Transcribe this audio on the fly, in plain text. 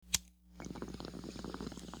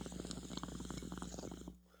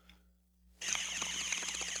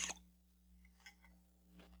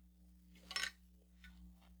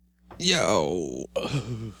Yo.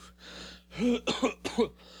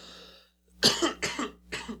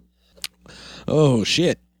 Oh,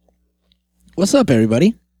 shit. What's up,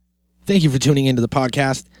 everybody? Thank you for tuning into the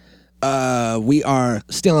podcast. We are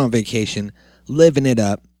still on vacation, living it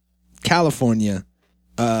up. California.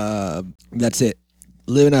 That's it.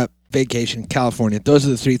 Living up, vacation, California. Those are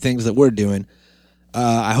the three things that we're doing.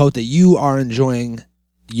 I hope that you are enjoying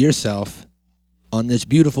yourself on this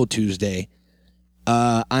beautiful Tuesday.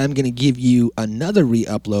 I'm going to give you another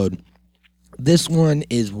re-upload. This one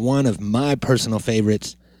is one of my personal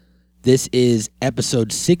favorites. This is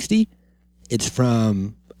episode 60. It's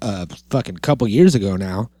from a fucking couple years ago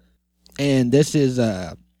now. And this is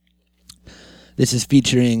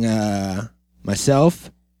featuring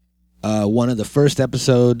myself. One of the first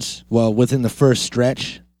episodes, well, within the first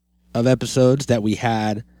stretch of episodes that we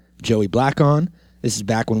had Joey Black on. This is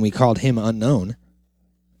back when we called him Unknown.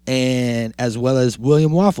 And as well as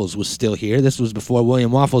William Waffles was still here. This was before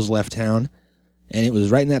William Waffles left town. And it was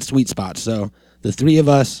right in that sweet spot. So the three of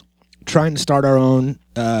us trying to start our own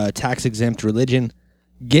tax-exempt religion,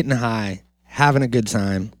 getting high, having a good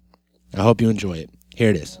time. I hope you enjoy it. Here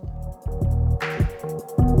it is.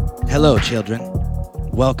 Hello, children.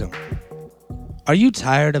 Welcome. Are you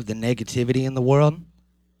tired of the negativity in the world?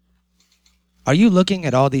 Are you looking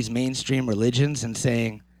at all these mainstream religions and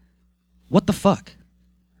saying, what the fuck?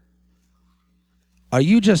 Are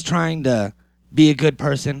you just trying to be a good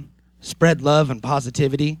person, spread love and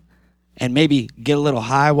positivity, and maybe get a little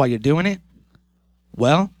high while you're doing it?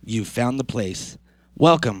 Well, you found the place.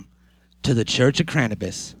 Welcome to the Church of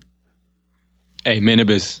Cranibus.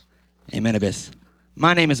 Amenibus. Amenibus.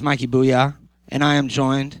 My name is Mikey Booyah, and I am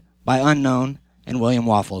joined by Unknown and William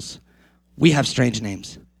Waffles. We have strange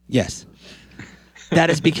names. Yes. That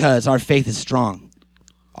is because our faith is strong.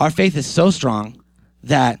 Our faith is so strong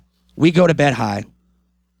that we go to bed high,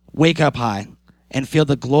 wake up high, and feel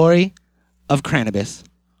the glory of Cranibus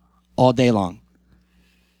all day long.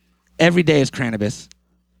 Every day is Cranibus.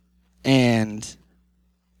 And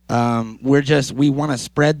we want to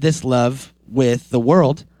spread this love with the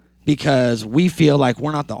world because we feel like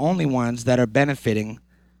we're not the only ones that are benefiting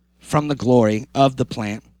from the glory of the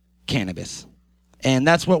plant cannabis. And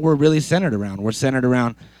that's what we're really centered around. We're centered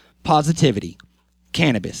around positivity,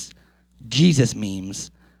 cannabis, Jesus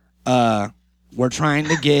memes. We're trying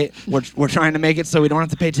to make it so we don't have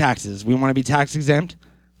to pay taxes. We want to be tax exempt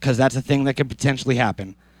because that's a thing that could potentially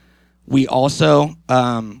happen. We also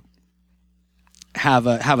have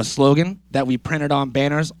a slogan that we printed on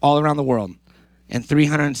banners all around the world in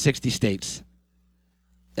 360 states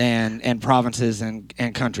and provinces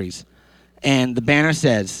and countries. And the banner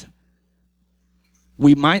says,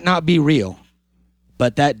 we might not be real,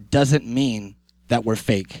 but that doesn't mean that we're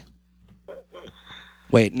fake.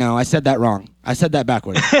 Wait, no, I said that wrong. I said that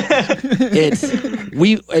backwards. It's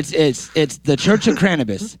the Church of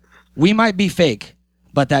Cranibus. We might be fake,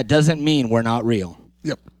 but that doesn't mean we're not real.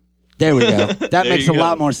 Yep. There we go. That makes a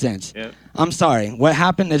lot more sense. Yep. I'm sorry. What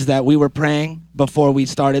happened is that we were praying before we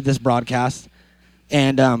started this broadcast.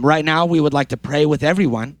 And right now we would like to pray with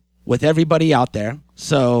everyone, with everybody out there.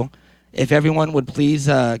 So if everyone would please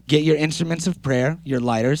get your instruments of prayer, your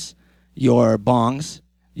lighters, your bongs,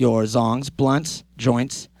 your zongs, blunts,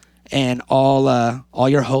 joints, and all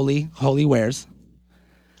your holy wares.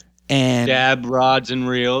 And Dab rods and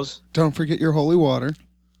reels. Don't forget your holy water.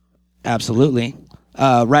 Absolutely.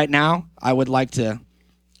 Right now, I would like to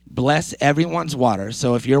bless everyone's water.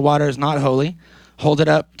 So if your water is not holy, hold it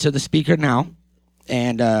up to the speaker now,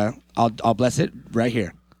 and I'll bless it right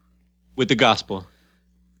here. With the gospel.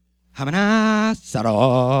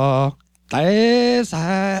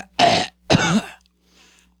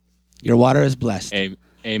 Your water is blessed.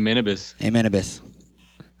 Amenibus. Amenibus.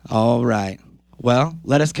 All right. Well,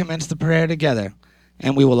 let us commence the prayer together,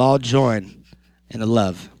 and we will all join in the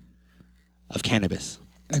love of cannabis.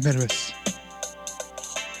 Amenibus.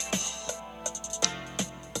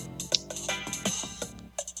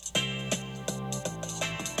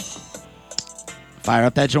 Fire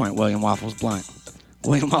up that joint, William Waffles Blunt.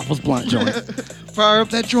 William Waffles Blunt joint. Fire up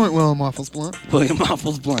that joint, William Waffles Blunt. William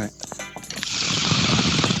Waffles Blunt.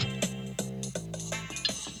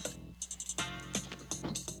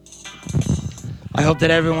 I hope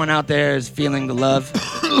that everyone out there is feeling the love,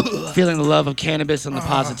 feeling the love of cannabis and the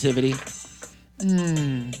positivity.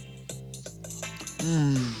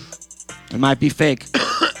 It might be fake,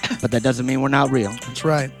 but that doesn't mean we're not real. That's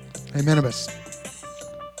right. Amenibus.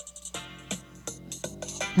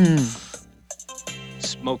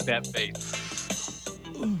 Smoke that faith.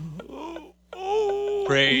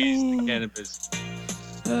 Praise the cannabis.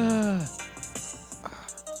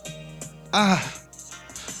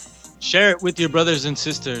 Share it with your brothers and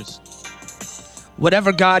sisters.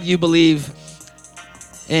 Whatever God you believe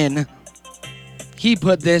in, he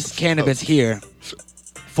put this cannabis here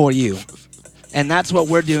for you. And that's what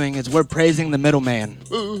we're doing is we're praising the middleman.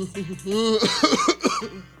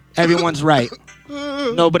 Everyone's right.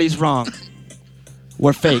 Nobody's wrong.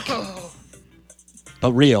 We're fake.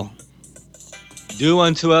 But real. Do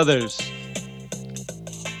unto others.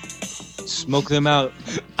 Smoke them out.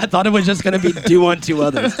 I thought it was just going to be do unto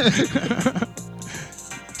others.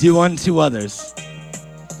 Do unto others.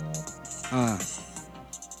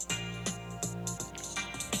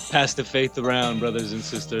 Pass the faith around, brothers and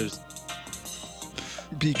sisters.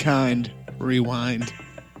 Be kind. Rewind.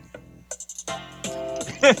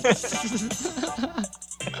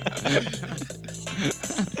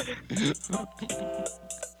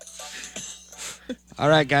 All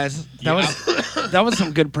right, guys. That was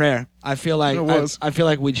some good prayer. I feel like It was. I feel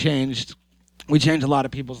like we changed a lot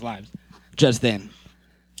of people's lives just then.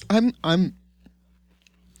 I'm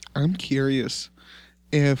curious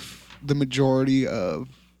if the majority of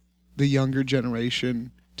the younger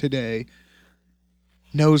generation today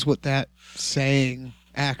knows what that saying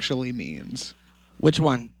actually means. Which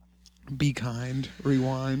one? Be kind,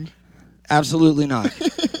 rewind. Absolutely not.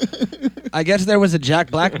 I guess there was a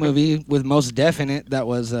Jack Black movie with Mos Def in it that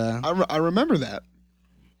was I remember that.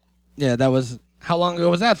 yeah, that was how long ago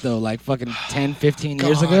was that though? Like fucking 10, 15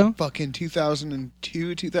 years ago? Fucking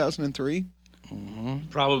 2002, 2003.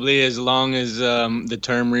 Probably as long as the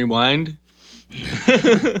term rewind.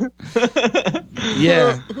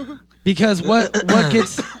 Yeah. Because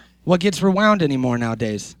what gets rewound anymore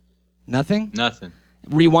nowadays? Nothing? Nothing.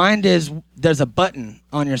 Rewind is there's a button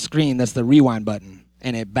on your screen that's the rewind button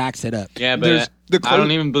and it backs it up. Yeah, There's but the I don't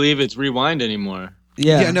even believe it's rewind anymore.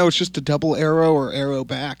 Yeah. Yeah, no, it's just a double arrow or arrow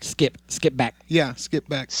back. Skip back. Yeah, skip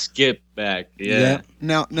back. Skip back. Yeah.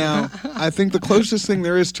 Yeah. Now, I think the closest thing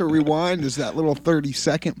there is to rewind is that little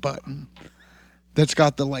 30-second button that's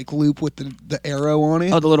got the like loop with the arrow on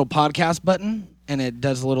it. Oh, the little podcast button and it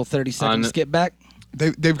does a little 30-second On- skip back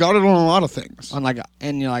They've got it on a lot of things. on like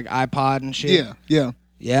and you're like iPod and shit. Yeah, yeah,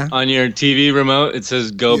 Yeah. On your TV remote, it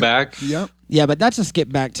says go back. yep, Yeah, but that's a skip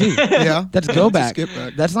back too. yeah. That's go a back. skip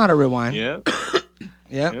back. That's not a rewind. Yeah.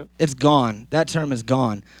 Yep. Yep. It's gone. That term is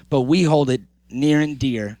gone. But we hold it near and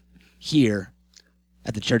dear here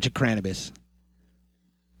at the Church of Cannabis.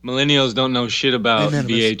 Millennials don't know shit about Amen.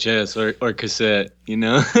 VHS or cassette, you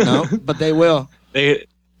know? No, but they will. They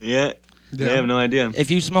Yeah. have no idea. If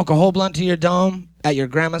you smoke a whole blunt to your dome at your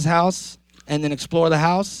grandma's house and then explore the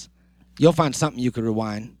house, you'll find something you could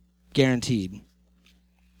rewind. Guaranteed.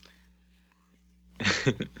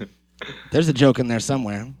 There's a joke in there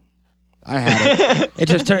somewhere. I had it. It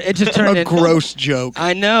just turned A into gross joke.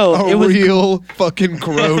 I know. A It was real fucking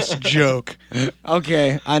gross joke.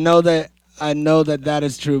 okay. I know that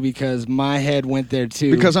is true because my head went there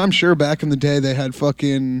too. Because I'm sure back in the day they had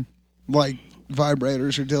fucking like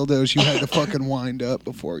vibrators or dildos you had to fucking wind up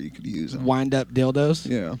before you could use them. wind up dildos,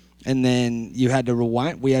 Yeah. and then you had to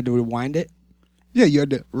rewind. We had to rewind it. Yeah, you had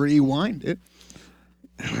to rewind it.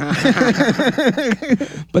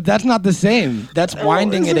 But that's not the same. That's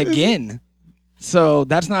winding it again. So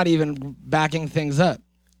that's not even backing things up.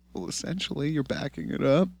 Well, essentially, you're backing it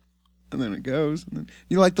up, and then it goes. And then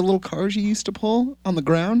you know, like the little cars you used to pull on the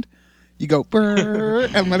ground. You go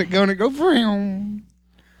brrr, and let it go, and it go vroom.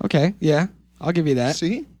 Okay, yeah, I'll give you that.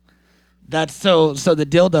 See? That's so the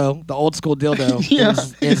dildo, the old school dildo, Yeah,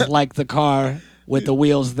 is like the car with the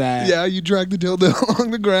wheels that Yeah, you drag the dildo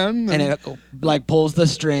along the ground, and it like pulls the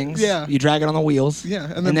strings. Yeah. You drag it on the wheels. yeah,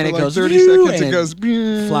 and and then then for it like goes 30 phew, seconds, and it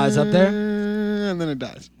goes flies up there? and then it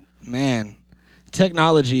dies. Man,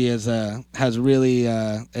 technology has really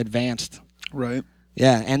advanced. Right?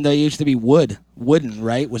 Yeah, and there used to be wooden,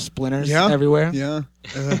 right, with splinters Yeah. everywhere. Yeah.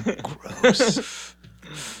 Gross.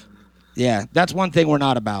 Yeah, that's one thing we're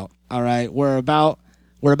not about. All right, we're about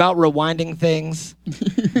rewinding things,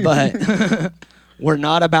 but we're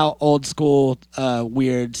not about old school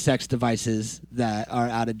weird sex devices that are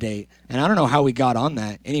out of date. And I don't know how we got on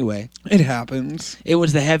that. Anyway, It happens. it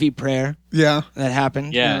was the heavy prayer Yeah. that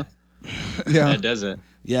happened. Yeah, Yeah. that does it.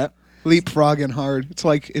 Yep. Leapfrogging hard. It's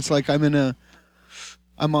like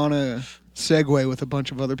I'm on a Segway with a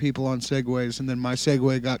bunch of other people on Segways, and then my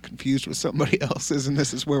Segway got confused with somebody else's, and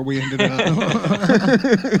this is where we ended up.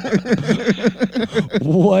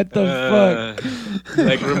 What the fuck?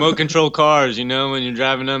 Like remote control cars, you know, when you're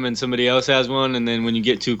driving them and somebody else has one, and then when you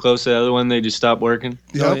get too close to the other one, they just stop working.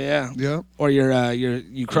 Oh Yep. yeah. Yep. Or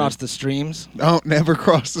you cross the streams. Don't never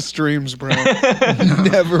cross the streams, bro.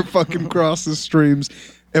 Never fucking cross the streams.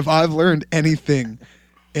 If I've learned anything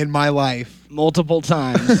in my life, multiple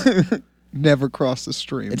times. Never cross the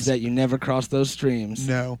streams. It's that you never cross those streams.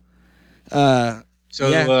 No.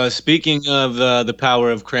 Speaking of the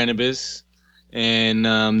power of cannabis and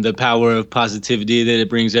the power of positivity that it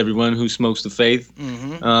brings everyone who smokes the faith,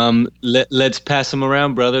 let's pass them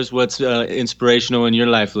around, brothers. What's inspirational in your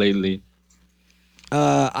life lately?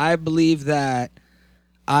 I believe that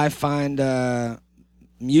I find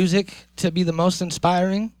music to be the most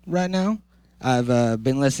inspiring right now. I've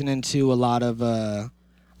been listening to a lot of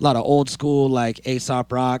old school like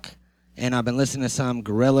Aesop Rock, and I've been listening to some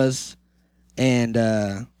Gorillaz, and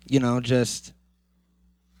just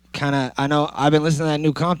kind of. I know I've been listening to that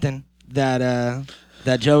new Compton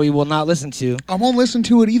that Joey will not listen to. I won't listen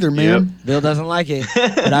to it either, man. Yep. Bill doesn't like it,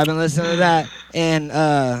 but I've been listening to that, and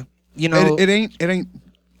It ain't.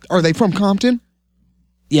 Are they from Compton?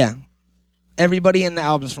 yeah, everybody in the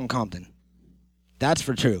album's from Compton. That's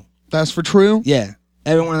for true. That's for true. Yeah,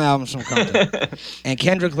 everyone in the album's from Compton, and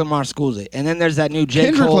Kendrick Lamar schools it. And then there's that new J.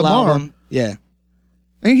 Kendrick Cole Lamar? album. Yeah,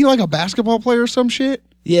 Ain't he like a basketball player or some shit?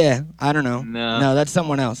 yeah. I don't know. No. That's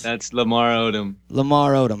someone else. That's Lamar Odom.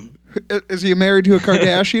 Lamar Odom. Is he married to a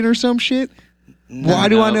Kardashian or some shit? No, Why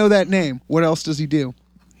do I No. know that name? What else does he do?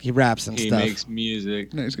 he raps and He stuff. makes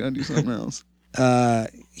music. No, he's gonna do something else.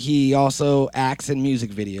 He also acts in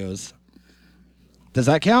music videos. Does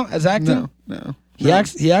that count as acting? No. He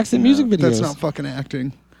acts in music videos. That's not fucking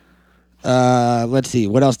acting. Let's see.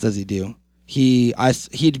 What else does he do? He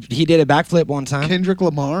did a backflip one time. Kendrick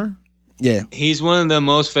Lamar. Yeah. He's one of the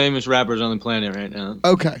most famous rappers on the planet right now.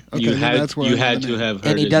 Okay. You then had that's where you I know had the to name. have heard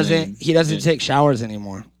And he his doesn't name. he doesn't take showers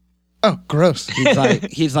anymore. Oh, gross.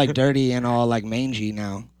 He's like dirty and all like mangy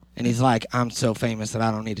now. And he's like, I'm so famous that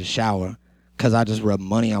I don't need to shower because I just rub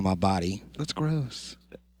money on my body. That's gross.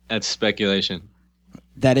 That's speculation.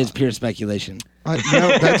 That is pure speculation.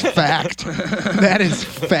 No, that's fact. That is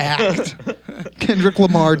fact. Kendrick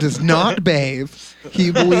Lamar does not bathe.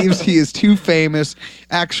 He believes he is too famous.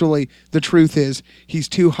 Actually, the truth is he's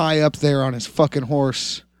too high up there on his fucking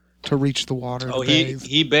horse to reach the water to bathe.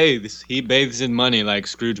 He bathes. He bathes in money like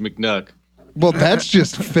Scrooge McDuck. Well, that's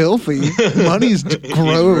just filthy. Money's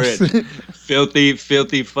gross. He's rich.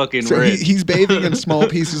 filthy fucking So rich. he's bathing in small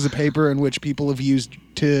pieces of paper in which people have used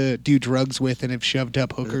to do drugs with and have shoved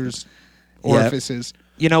up hookers' orifices.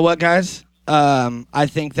 You know what, guys? I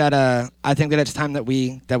think that it's time that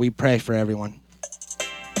we pray for everyone.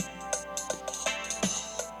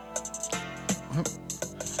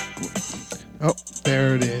 Oh,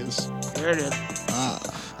 there it is. There it is.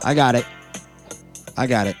 I got it.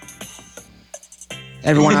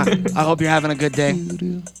 Everyone, I hope you're having a good day.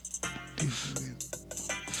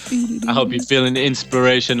 I hope you're feeling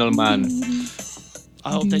inspirational, man.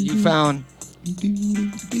 I hope that you found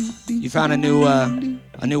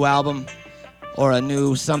a new album, or a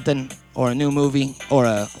new something, or a new movie, or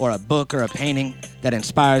a book, or a painting that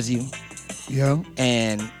inspires you Yeah.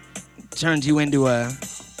 and turns you into a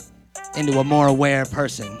more aware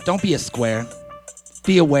person. Don't be a square.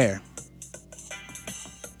 Be aware.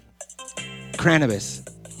 Cannabis.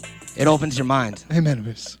 It opens your mind.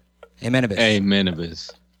 Amenibus. Amenibus.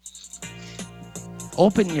 Amenibus.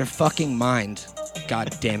 Open your fucking mind.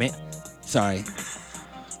 God damn it. Sorry.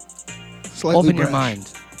 Slightly Open your brash.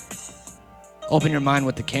 mind. Open your mind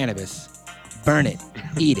with the cannabis. Burn it.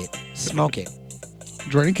 Eat it. Smoke it.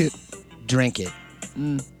 Drink it. Drink it.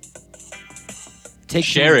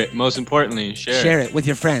 Share it. Most importantly, Share it with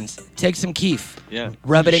your friends. Take some keef. Yeah.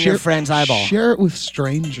 Rub it in your friend's eyeball. Share it with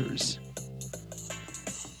strangers.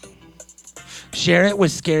 Share it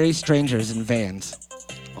with scary strangers in vans.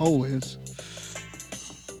 Always.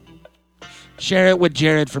 Share it with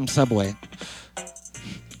Jared from Subway.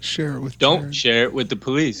 Share it with Don't Jared. share it with the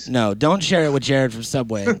police. No, don't share it with Jared from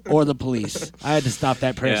Subway or the police. I had to stop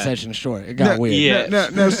that prayer Yeah. session short. It got No, weird. Yeah.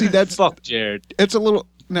 No, see, that's Fuck Jared. it's a little.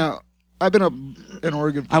 Now, I've been up in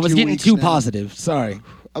Oregon for I was 2 getting weeks too now. positive. Sorry.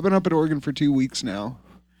 I've been up in Oregon for 2 weeks now,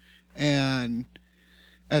 and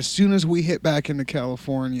as soon as we hit back into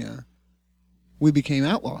California, we became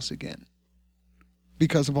outlaws again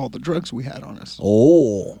because of all the drugs we had on us,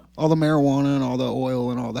 Oh. all the marijuana and all the oil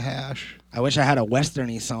and all the hash. I wish I had a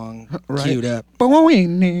westerny song Right. queued up. Very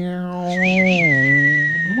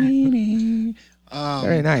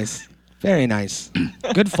Very nice. Very nice.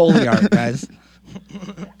 Good Foley art, guys.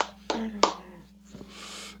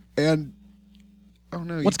 And oh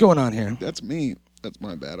no, What's going on here? that's me. That's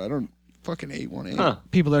my bad. I don't fucking 818. Huh.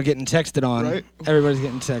 People are getting texted on. Right. Everybody's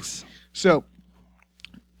getting texts. So,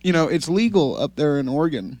 you know, it's legal up there in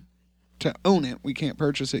Oregon to own it. We can't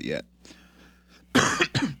purchase it yet.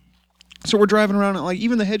 So we're driving around at like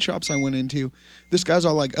even the head shops I went into. This guy's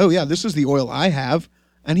all like, "Oh yeah, this is the oil I have,"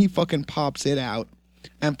 And he fucking pops it out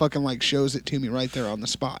and fucking like shows it to me right there on the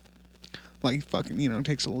spot. Like fucking,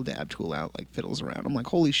 takes a little dab tool out, like fiddles around. I'm like,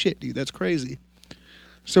 holy shit, dude, that's crazy.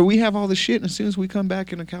 So we have all this shit, and as soon as we come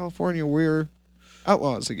back into California, we're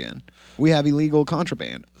outlaws again. We have illegal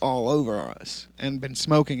contraband all over us and been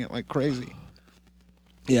smoking it like crazy.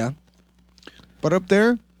 Yeah. But up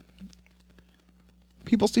there,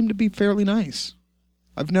 people seem to be fairly nice.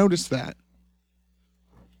 I've noticed that.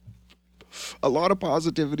 A lot of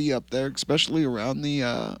positivity up there, especially around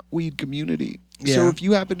the weed community. Yeah. So if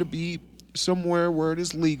you happen to be somewhere where it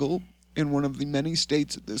is legal in one of the many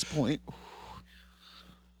states at this point,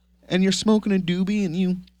 and you're smoking a doobie and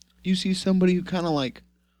you see somebody who kind of like,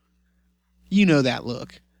 that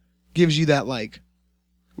look, gives you that like,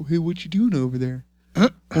 hey, what you doing over there?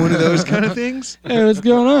 One of those kind of things. Hey, what's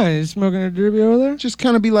going on? You smoking a doobie over there? Just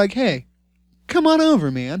kind of be like, hey, come on over,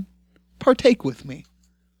 man. Partake with me.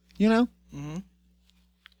 Mm-hmm.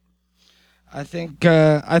 I think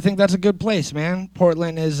that's a good place, man.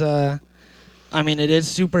 Portland is, it is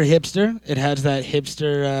super hipster. It has that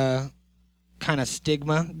hipster kind of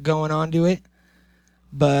stigma going on to it,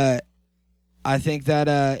 but I think that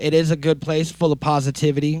it is a good place, full of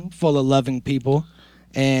positivity, full of loving people,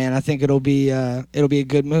 and I think it'll be a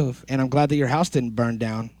good move. And I'm glad that your house didn't burn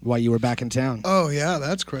down while you were back in town. Oh yeah,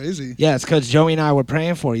 that's crazy. Yeah, it's because Joey and I were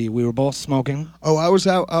praying for you. We were both smoking. Oh, I was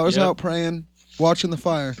out praying, watching the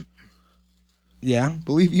fire. Yeah,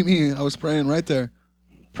 Believe you me, I was praying right there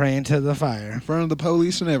praying to the fire in front of the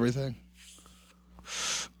police and everything.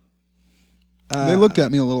 They looked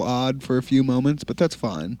at me a little odd for a few moments, but that's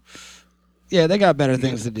fine. Yeah, they got better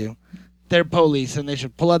things to do. They're police, and they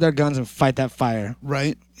should pull out their guns and fight that fire.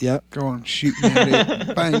 Right? Yep. Go on, shooting at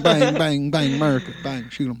it. Bang, bang, bang, bang, America. Bang,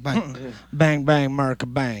 shoot them, bang. Bang, bang, America,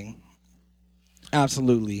 bang.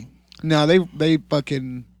 Absolutely. No, they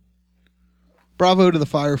fucking... Bravo to the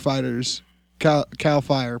firefighters. Cal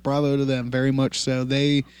Fire. Bravo to them, very much so.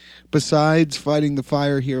 They, besides fighting the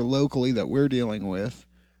fire here locally that we're dealing with,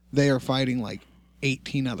 they are fighting like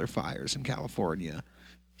 18 other fires in California.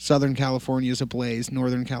 Southern California is ablaze.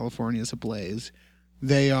 Northern California is ablaze.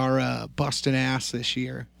 They are busting ass this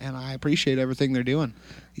year, and I appreciate everything they're doing.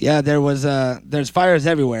 Yeah, there's fires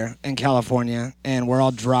everywhere in California, and we're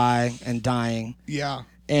all dry and dying. Yeah.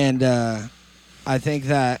 And I think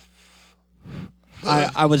that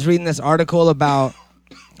I was reading this article about,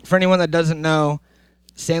 for anyone that doesn't know,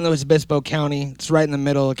 San Luis Obispo County, it's right in the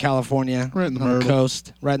middle of California. Right in the on Myrtle. the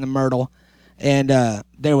coast, right in the Myrtle. And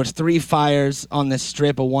there was 3 fires on this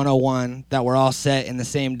strip of 101 that were all set in the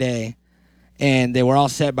same day. And they were all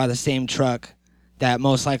set by the same truck that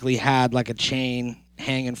most likely had like a chain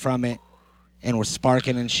hanging from it and was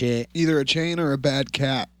sparking and shit. Either a chain or a bad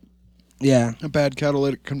cat. Yeah. A bad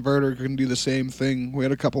catalytic converter can do the same thing. We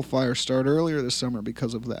had a couple fires start earlier this summer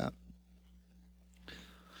because of that.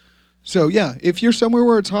 So, yeah, if you're somewhere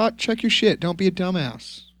where it's hot, check your shit. Don't be a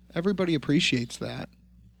dumbass. Everybody appreciates that.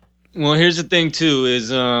 Well, here's the thing, too,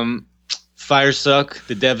 is fires suck,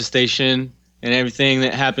 the devastation and everything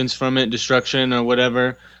that happens from it, destruction or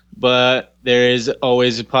whatever. But there is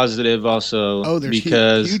always a positive also. Oh, there's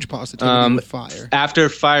because, huge positivity with fire. After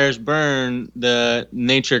fires burn, the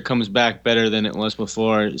nature comes back better than it was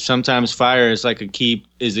before. Sometimes fire is like a key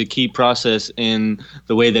process in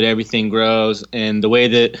the way that everything grows and the way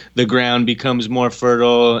that the ground becomes more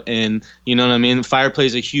fertile, and you know what I mean? Fire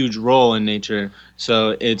plays a huge role in nature.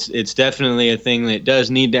 So it's definitely a thing that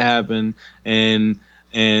does need to happen, and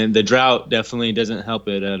the drought definitely doesn't help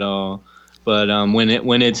it at all. But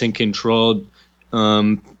when it's in controlled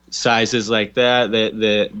sizes like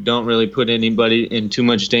that don't really put anybody in too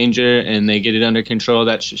much danger, and they get it under control,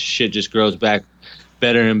 that shit just grows back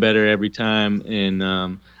better and better every time,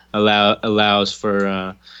 and allows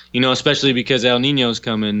for especially because El Niño's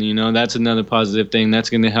coming. That's another positive thing that's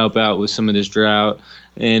going to help out with some of this drought,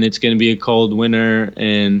 and it's going to be a cold winter,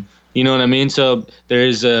 and you know what I mean. So there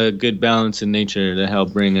is a good balance in nature to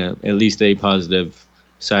help bring at least a positive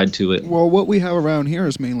side to it. Well, what we have around here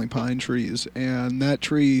is mainly pine trees, and that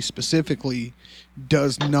tree specifically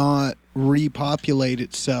does not repopulate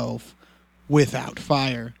itself without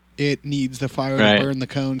fire. It needs the fire to burn the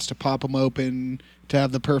cones, to pop them open, to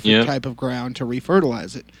have the perfect type of ground to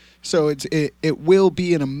refertilize it. So it will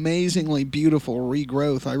be an amazingly beautiful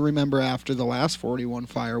regrowth. I remember after the last 41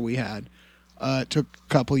 fire we had, it took a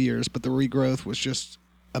couple years, but the regrowth was just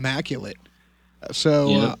immaculate.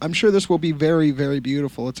 So I'm sure this will be very, very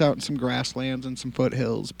beautiful. It's out in some grasslands and some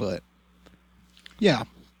foothills, but yeah,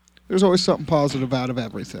 there's always something positive out of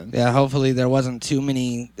everything. Yeah, hopefully there wasn't too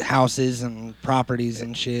many houses and properties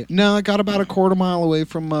and shit. No, I got about a quarter mile away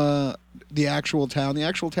from the actual town. The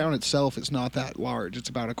actual town itself is not that large. It's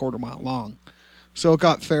about a quarter mile long. So it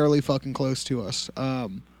got fairly fucking close to us.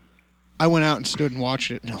 I went out and stood and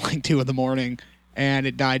watched it until like 2 a.m, and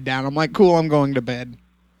it died down. I'm like, cool, I'm going to bed.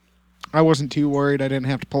 I wasn't too worried. I didn't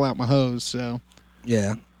have to pull out my hose, so.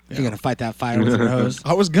 Yeah. You're going to fight that fire with your hose?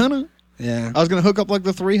 I was gonna. Yeah. I was going to hook up like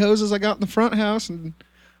the 3 hoses I got in the front house and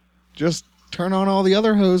just turn on all the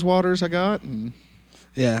other hose waters I got and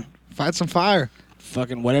Yeah. fight some fire.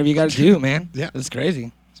 Fucking whatever you got to do, man. Yeah. It's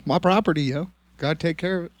crazy. It's my property, yo. Gotta take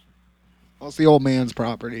care of it. Well, it's the old man's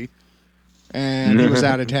property. And he was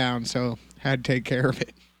out of town, so had to take care of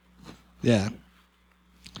it. Yeah.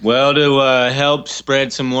 Well, to help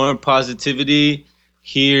spread some more positivity,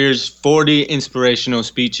 here's 40 inspirational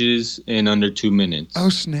speeches in under 2 minutes. Oh,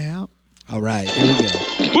 snap. All right. Here we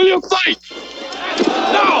go. Will you fight?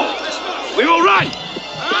 No! We will run!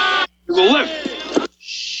 We will live!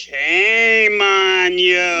 Shame on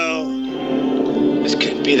you. This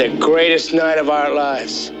could be the greatest night of our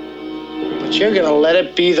lives. But you're gonna let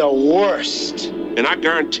it be the worst. And I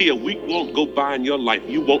guarantee a week won't go by in your life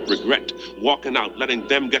you won't regret walking out, letting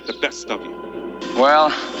them get the best of you.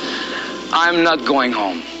 Well, I'm not going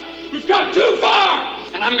home. We've got too far!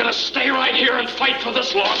 And I'm gonna stay right here and fight for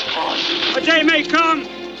this lost cause. A day may come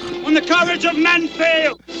when the courage of men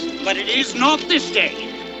fails, but it is not this day.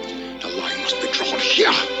 The line must be drawn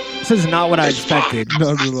here. This is not what I expected.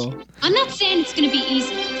 No, no. I'm not saying it's gonna be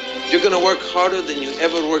easy. You're gonna work harder than you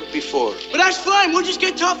ever worked before. But that's fine. We'll just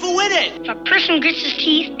get tougher with it. If a person grits his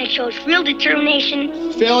teeth and shows real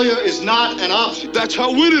determination, failure is not an option. That's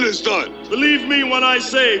how winning is done. Believe me when I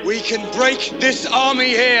say We can break this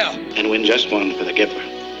army here. and win just one for the Gipper.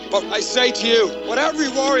 But I say to you, what every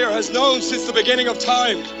warrior has known since the beginning of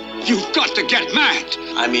time. You've got to get mad.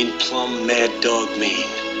 I mean plumb mad dog mean.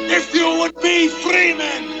 If you would be free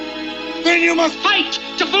men, then you must Fight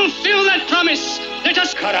to fulfill that promise. Let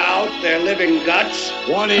us cut out their living guts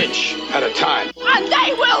 1 inch at a time. And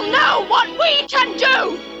they will know what we can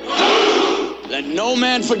do! Let no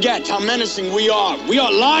man forget how menacing we are. We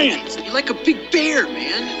are lions. You're like a big bear,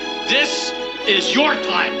 man. This is your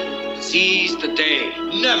time. Seize the day.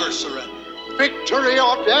 Never surrender. Victory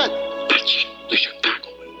or death. That's the Chicago.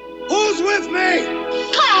 Who's with me?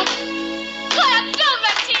 Clap! Clap! Don't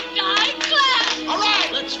let him die! Clap! All right,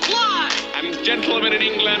 let's fly. And gentlemen in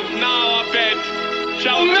England now abed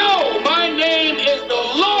shall know my name is the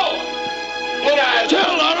Lord. When I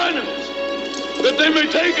tell our enemies that they may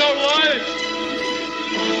take our lives,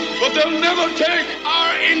 but they'll never take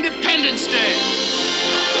Our Independence Day.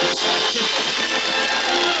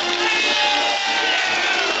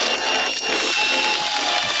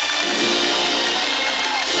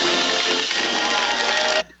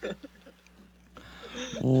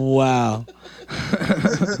 Wow.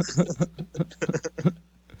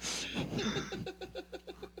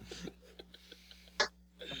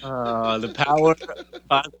 The power of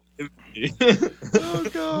positivity. Oh,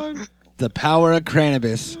 God. The power of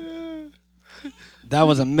cannabis. That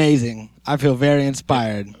was amazing. I feel very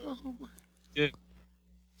inspired.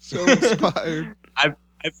 So inspired. I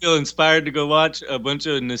feel inspired to go watch a bunch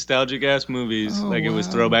of nostalgic ass movies Oh, like it was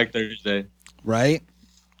wow. Throwback Thursday. Right?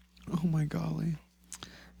 Oh, my golly.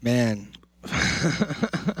 Man.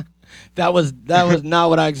 That was not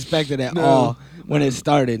what I expected at all when it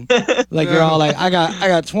started. Like you're all like, I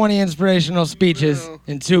got 20 inspirational speeches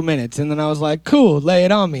in 2 minutes, and then I was like, cool, lay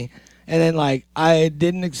it on me. And then like I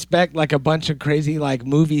didn't expect like a bunch of crazy like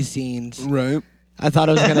movie scenes. Right. I thought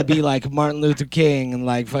it was gonna be like Martin Luther King and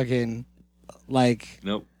like fucking like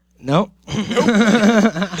Nope. nope.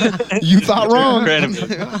 You thought wrong.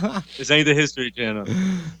 This ain't the History Channel.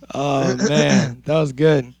 Oh man, that was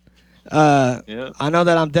good. Yeah. I know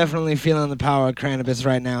that I'm definitely feeling the power of cannabis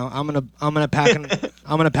right now. I'm gonna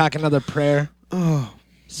pack another prayer. Oh,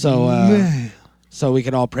 So man. so we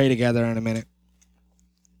could all pray together in a minute.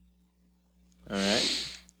 All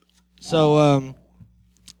right. So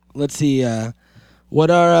let's see. What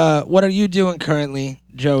are you doing currently,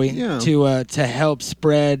 Joey, Yeah. to help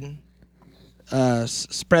spread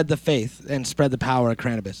the faith and spread the power of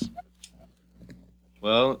cannabis?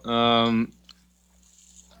 Well,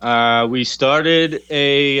 we started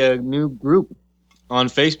a new group on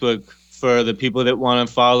Facebook for the people that want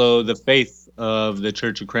to follow the faith of the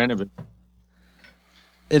Church of Cannabis.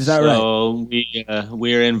 Is that right? So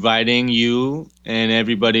we're inviting you and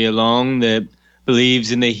everybody along that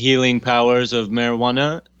believes in the healing powers of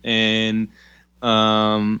marijuana and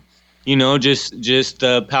just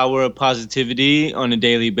the power of positivity on a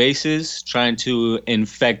daily basis, trying to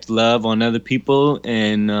infect love on other people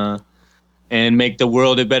and make the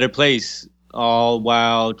world a better place, all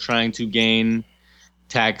while trying to gain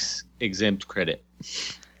tax exempt credit.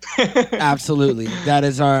 Absolutely.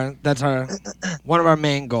 That's our one of our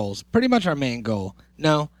main goals. Pretty much our main goal.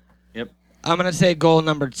 No. Yep. I'm going to say goal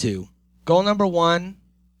number 2. Goal number 1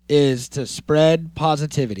 is to spread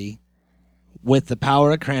positivity with the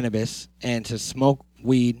power of cannabis and to smoke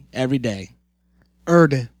weed every day.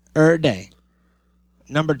 Day.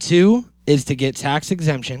 Number 2 is to get tax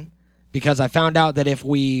exemption, because I found out that if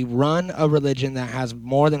we run a religion that has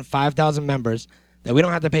more than 5,000 members, that we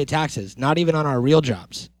don't have to pay taxes, not even on our real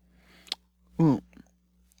jobs.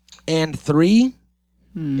 And 3,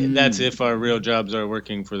 that's if our real jobs are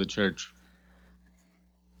working for the church.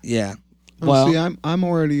 Yeah. Well, see, I'm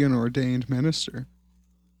already an ordained minister.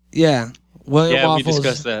 Yeah. William we Waffles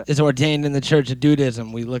discussed that. is ordained in the Church of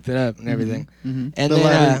Dudism. We looked it up and everything. And And the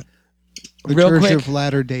then, the real Church quick, of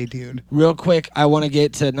Latter-day Dude. real quick, I want to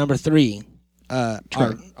get to number 3, our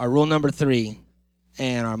rule number 3,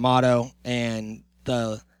 and our motto, and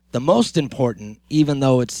the most important, even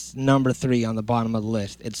though it's number 3 on the bottom of the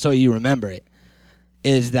list, it's so you remember it,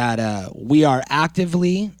 is that we are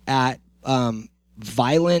actively at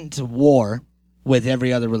violent war with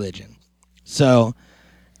every other religion. So,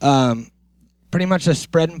 pretty much just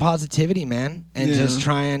spreading positivity, man, and just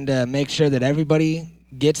trying to make sure that everybody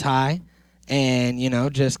gets high, and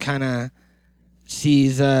just kind of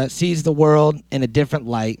sees the world in a different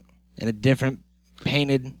light, in a different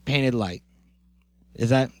painted light. Is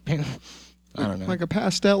that painted? I don't know. Like a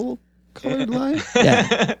pastel colored light?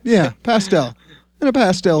 Yeah. Yeah, pastel. In a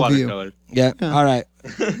pastel view. Watercolor. Yeah. All right.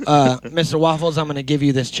 Mr. Waffles, I'm going to give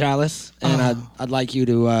you this chalice, and I'd like you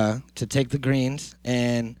to take the greens.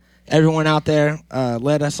 And everyone out there,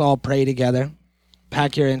 let us all pray together.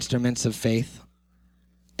 Pack your instruments of faith.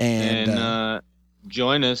 And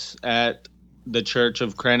join us at the Church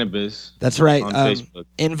of Cannabis. That's right. On Facebook.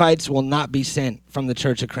 Invites will not be sent from the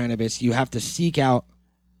Church of Cannabis. You have to seek out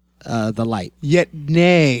the light. Yet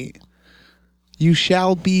nay, you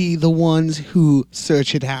shall be the ones who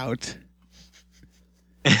search it out.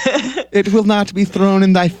 It will not be thrown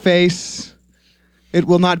in thy face. It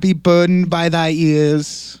will not be burdened by thy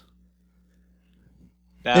ears.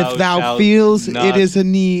 If thou feels it is a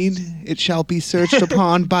need, it shall be searched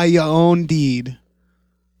upon by your own deed.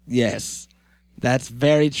 Yes, that's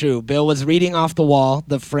very true. Bill was reading off the wall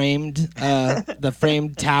the framed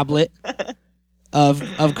tablet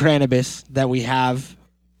of cannabis that we have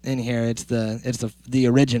in here. It's the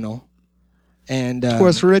original, and it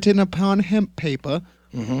was written upon hemp paper.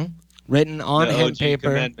 Mm-hmm. Written on The hemp OG paper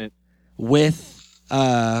commandment. with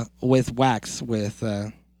wax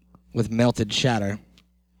with melted shatter.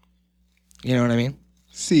 You know what I mean?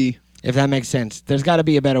 See. If that makes sense. There's got to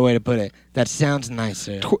be a better way to put it. That sounds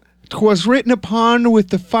nicer. 'Twas written upon with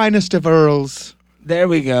the finest of earls. There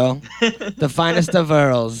we go. The finest of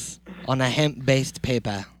earls on a hemp-based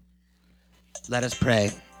paper. Let us pray.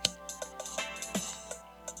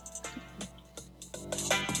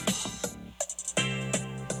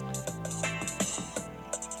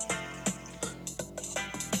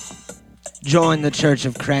 Join the Church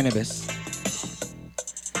of Cannabis.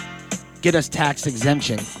 Get us tax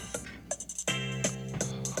exemption.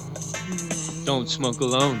 Don't smoke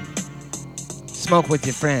alone. Smoke with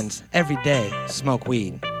your friends. Every day, smoke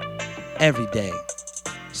weed. Every day.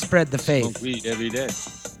 Spread the faith. Smoke weed every day.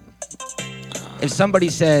 If somebody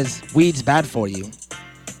says weed's bad for you,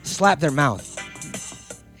 slap their mouth.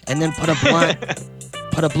 And then put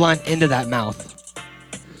a blunt into that mouth.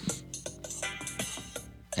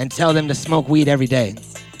 And tell them to smoke weed every day.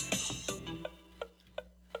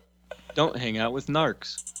 Don't hang out with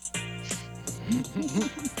narcs.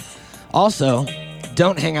 Also,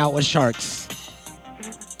 don't hang out with sharks.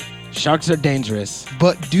 Sharks are dangerous.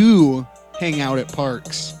 But do hang out at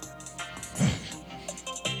parks.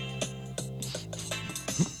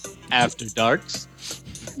 After darks.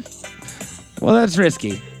 Well, that's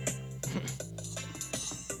risky.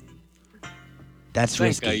 That's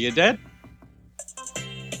risky. Are you dead?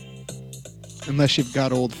 Unless you've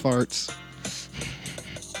got old farts.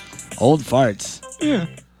 Old farts. Yeah.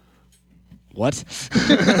 What?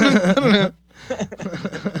 I don't know.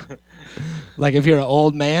 Like if you're an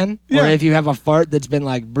old man, or if you have a fart that's been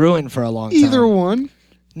like brewing for a long time. Either one.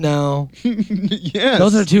 No. Yes.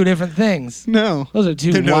 Those are two different things. No. Those are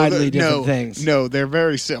two widely different things. No, they're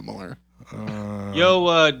very similar.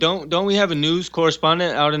 Yo, don't we have a news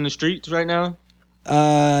correspondent out in the streets right now?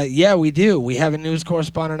 Yeah, we do. We have a news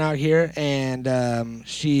correspondent out here, and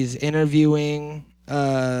she's interviewing.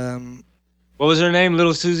 What was her name?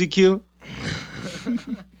 Little Susie Q?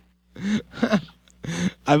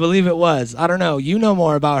 I believe it was. I don't know. You know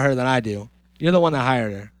more about her than I do. You're the one that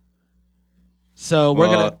hired her. So we're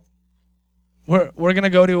gonna. we're gonna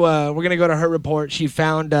go to her report. She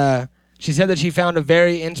found she said that she found a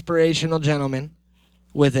very inspirational gentleman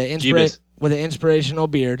with an inspirational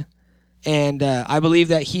beard, and I believe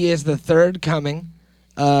that he is the third coming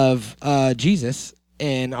of Jesus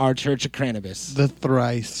in our Church of Cranibus. The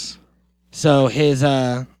thrice. So his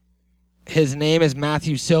name is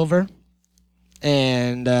Matthew Silver,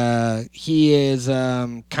 and he is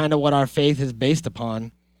kind of what our faith is based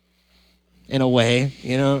upon, in a way.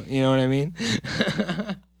 You know what I mean?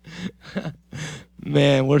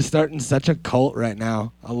 Man, we're starting such a cult right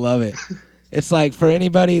now. I love it. It's like, for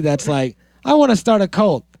anybody that's like, I want to start a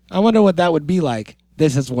cult, I wonder what that would be like.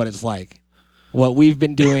 This is what it's like. What we've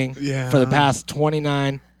been doing for the past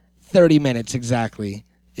 30 minutes exactly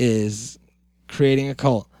is creating a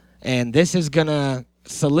cult. And this is going to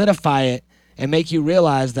solidify it and make you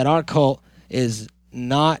realize that our cult is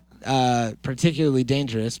not particularly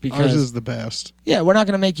dangerous, because ours is the best. Yeah, we're not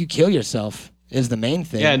going to make you kill yourself is the main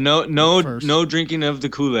thing. Yeah, no drinking of the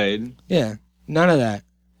Kool-Aid. Yeah, none of that.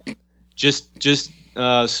 Just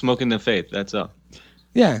smoking the faith, that's all.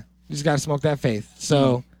 Yeah, you just got to smoke that faith.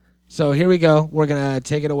 So here we go. We're going to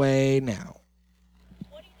take it away now.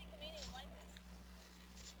 What do you think the meaning of life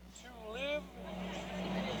is? To live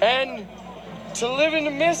and to live in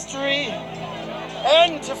a mystery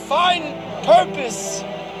and to find purpose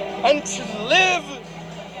and to live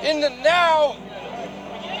in the now.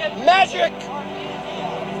 Magic!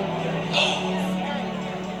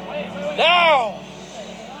 Now!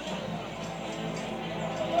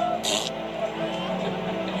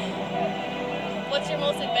 What's your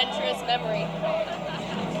most adventurous memory?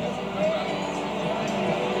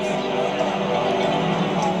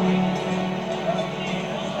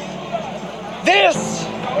 This!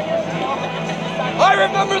 I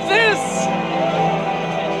remember this!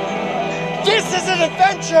 This is an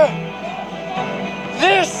adventure!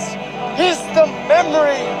 This is the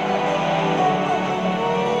memory!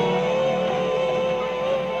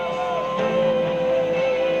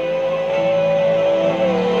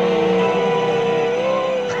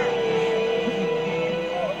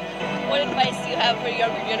 What advice do you have for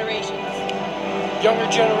younger generations? Younger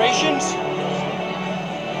generations?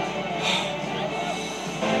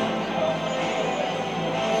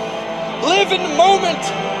 Live in the moment!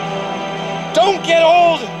 Don't get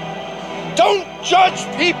old! Don't judge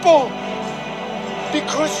people!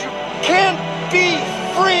 Because you can't be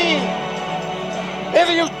free if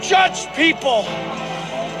you judge people!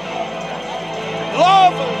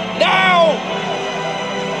 Love now!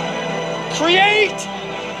 Create!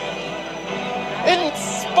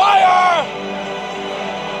 Inspire!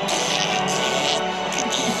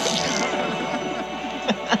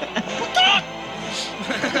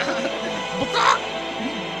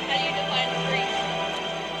 How do you define free?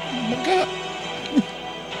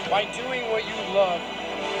 By doing what you love.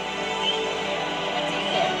 What do you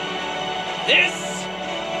love? This!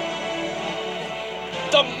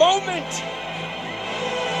 The moment!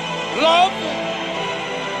 Love!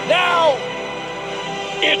 Now!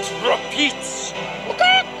 It repeats!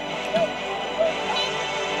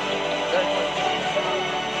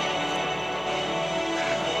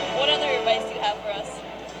 What other advice do you have for us?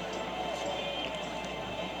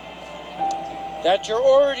 That you're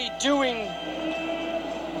already doing.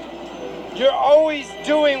 You're always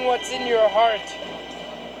doing what's in your heart.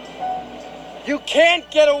 You can't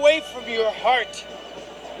get away from your heart.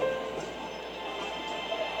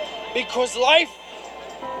 Because life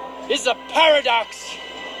is a paradox.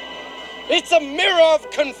 It's a mirror of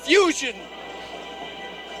confusion.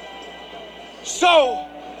 So,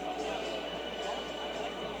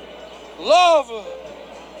 love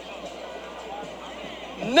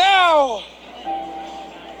now.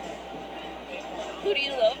 Who do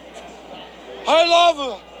you love? I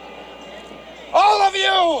love all of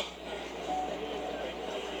you.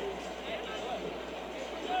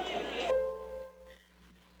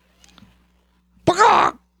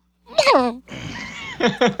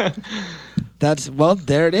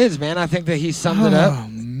 There it is, man. I think that he summed it up. Oh,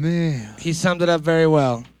 man. He summed it up very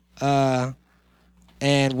well.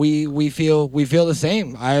 And we feel the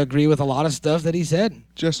same. I agree with a lot of stuff that he said.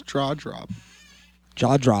 Just jaw drop.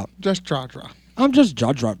 Jaw drop. Just jaw drop. I'm just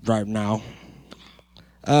jaw drop right now.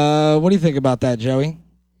 What do you think about that, Joey?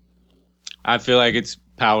 I feel like it's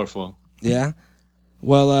powerful. Yeah.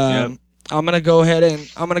 Well, Yep. I'm gonna go ahead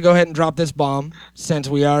and drop this bomb, since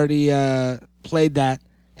we already played that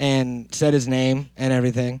and said his name and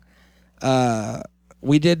everything.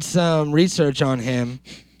 We did some research on him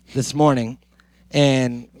this morning,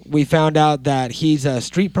 and we found out that he's a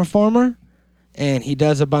street performer, and he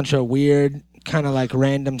does a bunch of weird, kind of like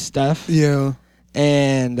random stuff. Yeah.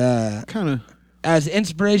 And kind of as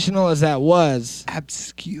inspirational as that was,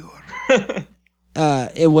 obscure.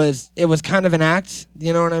 It was kind of an act.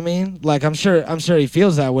 You know what I mean? Like I'm sure he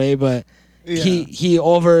feels that way, but he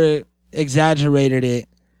over exaggerated it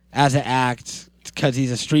as an act because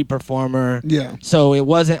he's a street performer. Yeah. So it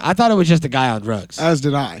wasn't. I thought it was just a guy on drugs. As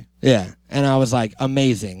did I. Yeah, and I was like,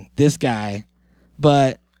 amazing, this guy.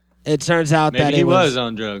 But it turns out Maybe that he was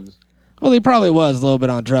on drugs. Well, he probably was a little bit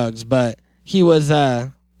on drugs, but he was.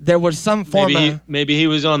 There was some form Maybe he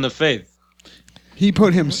was on the faith. He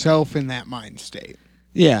put himself in that mind state.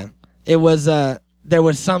 Yeah, it was. There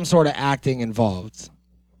was some sort of acting involved.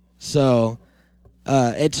 So,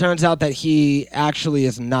 it turns out that he actually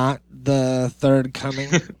is not the third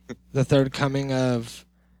coming, the third coming of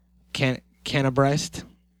Cannabrist.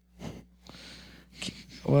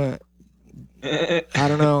 What? I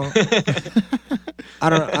don't know. I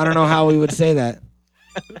don't know how we would say that.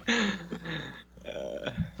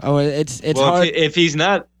 It's well, hard. If he's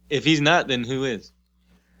not, then who is?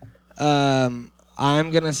 I'm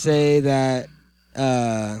gonna say that.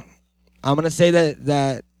 I'm gonna say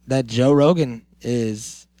that Joe Rogan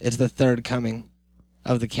is the third coming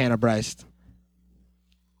of the Cannabrist.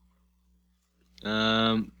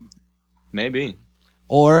 Maybe.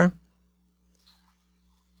 Or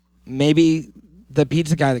maybe the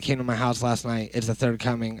pizza guy that came to my house last night is the third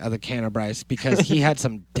coming of the Cannabrist because he had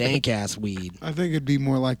some dank ass weed. I think it'd be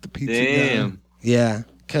more like the pizza Damn. guy. Yeah,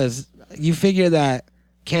 because you figure that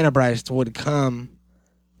Cannabrist would come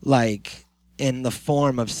like in the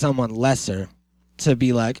form of someone lesser to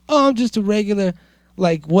be like, oh, I'm just a regular.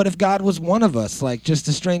 Like, what if God was one of us? Like, just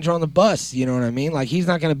a stranger on the bus. You know what I mean? Like, he's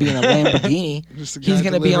not going to be in a Lamborghini. He's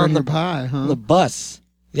going to be on the pie, huh? the bus.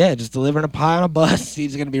 Yeah, just delivering a pie on a bus.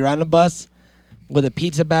 He's going to be riding a bus with a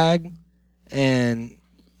pizza bag. And,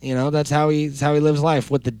 you know, that's how he lives life.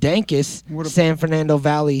 With the dankest San Fernando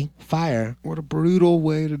Valley fire. What a brutal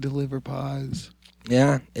way to deliver pies.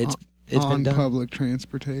 Yeah, it's on been done. public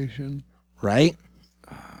transportation. Right?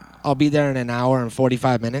 I'll be there in an hour and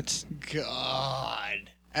 45 minutes. God.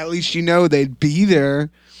 At least you know they'd be there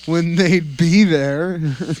when they'd be there.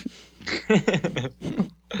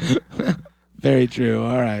 Very true.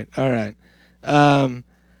 All right.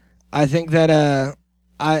 I think that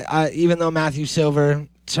I even though Matthew Silver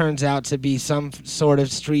turns out to be some sort of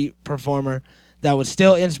street performer, that was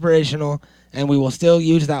still inspirational, and we will still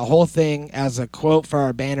use that whole thing as a quote for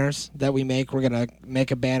our banners that we make. We're gonna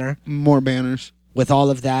make a banner. More banners. With all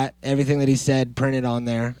of that, everything that he said printed on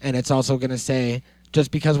there. And it's also going to say,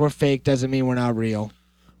 just because we're fake doesn't mean we're not real.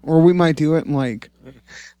 Or we might do it in like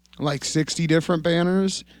 60 different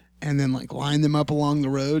banners and then like line them up along the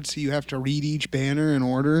road so you have to read each banner in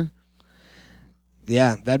order.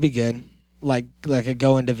 Yeah, that'd be good. Like a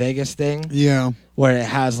Go Into Vegas thing. Yeah. Where it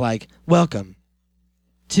has like, welcome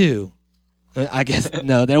to. I guess,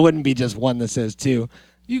 no, there wouldn't be just one that says to.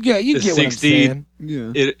 You get what I'm saying.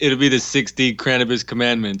 Yeah. It'll be the 60 cannabis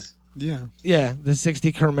commandments. Yeah. Yeah, the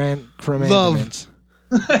 60 commandments. Love.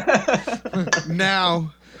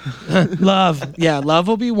 Now. Love. Yeah, love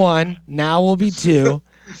will be 1. Now will be 2.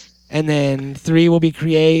 And then 3 will be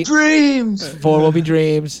create. Dreams. 4 will be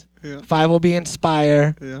dreams. Yeah. 5 will be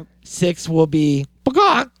inspire. Yeah. 6 will be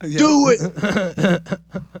yeah. Do it.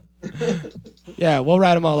 Yeah, we'll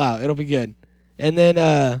write them all out. It'll be good. And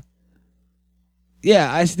then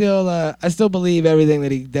yeah, I still believe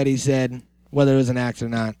everything that he said, whether it was an act or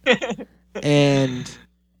not. And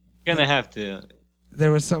Gonna have to.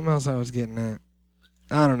 there was something else I was getting at.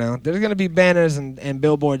 I don't know. There's gonna be banners and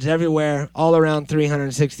billboards everywhere, all around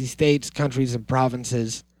 360 states, countries, and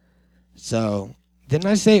provinces. So, did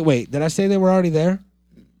I say they were already there?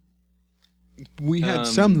 We had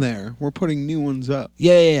some there. We're putting new ones up.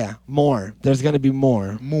 Yeah. More. There's gonna be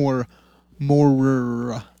more. More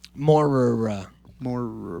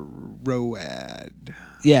road.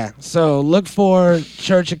 Yeah. So look for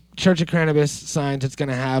Church of Cannabis signs. It's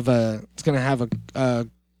gonna have a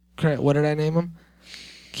what did I name them?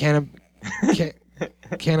 Cannabrist.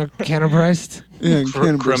 Yeah,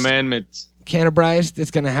 Commandments. Cannabrist.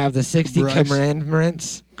 It's gonna have the 60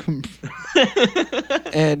 commandments.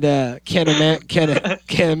 And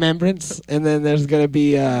Cannamembrance. And then there's gonna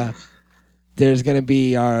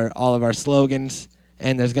be all of our slogans,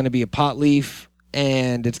 and there's gonna be a pot leaf,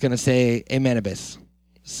 and it's gonna say Amenibus.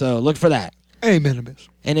 So look for that. Amenibus.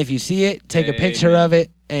 And if you see it, take a picture of it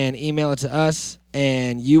and email it to us,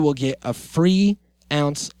 and you will get a free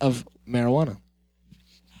ounce of marijuana.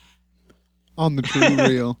 On the true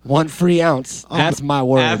real. 1 free ounce. That's my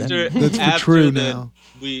word. That's for true now.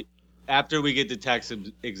 After we get the tax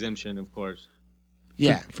exemption, of course.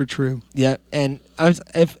 Yeah. For true. Yeah. And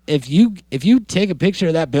if you take a picture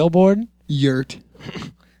of that billboard Yurt.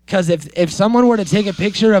 Because if someone were to take a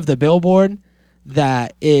picture of the billboard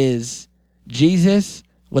that is Jesus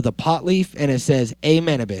with a pot leaf and it says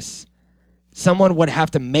Amenibus, someone would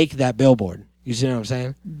have to make that billboard. You see what I'm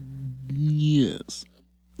saying? Yes.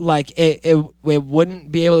 Like it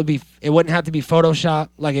wouldn't be able to be. It wouldn't have to be Photoshop.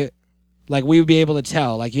 Like we would be able to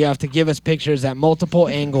tell. Like you have to give us pictures at multiple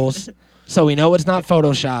angles, so we know it's not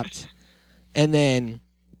photoshopped. And then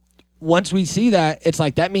once we see that, it's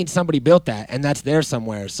like that means somebody built that, and that's there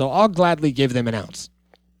somewhere. So I'll gladly give them an ounce.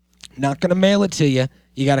 Not gonna mail it to you.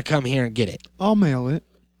 You got to come here and get it. I'll mail it.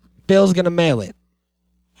 Bill's gonna mail it.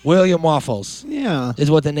 William Waffles. Yeah. Is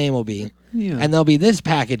what the name will be. Yeah. And they'll be, this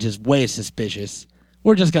package is way suspicious.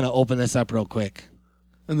 We're just going to open this up real quick.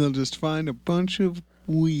 And they'll just find a bunch of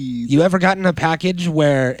weeds. You ever gotten a package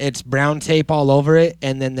where it's brown tape all over it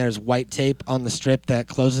and then there's white tape on the strip that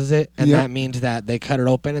closes it? And that means that they cut it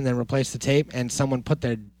open and then replace the tape and someone put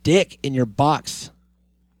their dick in your box.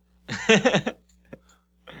 That's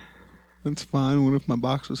fine. What if my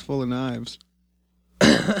box was full of knives?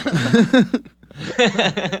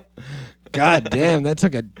 God damn, that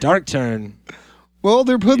took a dark turn. Well,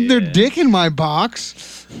 they're putting their dick in my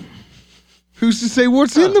box. Who's to say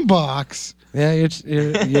what's in the box? Yeah,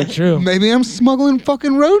 you're true. Maybe I'm smuggling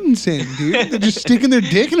fucking rodents in, dude. They're just sticking their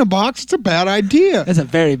dick in a box. It's a bad idea. That's a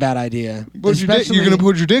very bad idea. You're going to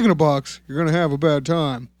put your dick in a box. You're going to have a bad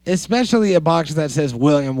time. Especially a box that says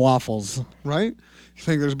William Waffles. Right? You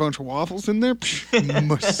think there's a bunch of waffles in there? Psh,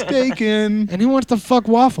 mistaken. And who wants to fuck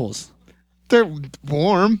waffles? They're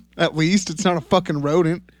warm, at least. It's not a fucking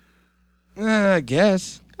rodent. I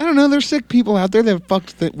guess. I don't know. There's sick people out there that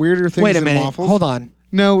fucked weirder things Wait a than minute. waffles. Hold on.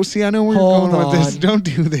 No, see, I know where you're going with this. Don't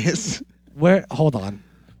do this. Hold on.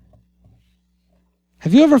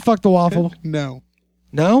 Have you ever fucked a waffle? No.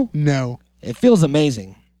 No? No. It feels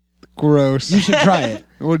amazing. Gross. You should try it.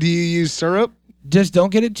 Well, do you use syrup? Just don't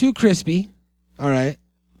get it too crispy. All right.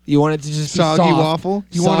 You want it to just soggy be soft. Waffle?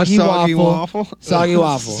 You want a soggy waffle? Soggy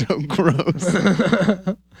waffle. So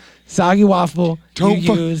gross. Soggy waffle. Don't.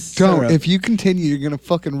 If you continue, you're going to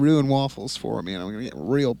fucking ruin waffles for me, and I'm going to get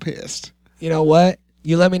real pissed. You know what?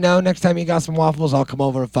 You let me know next time you got some waffles. I'll come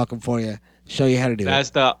over and fuck them for you. Show you how to do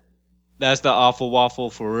it. That's the awful waffle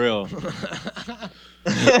for real.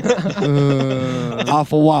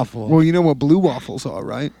 Awful waffle. Well, you know what blue waffles are,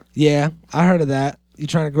 right? Yeah, I heard of that. You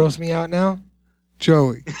trying to gross me out now?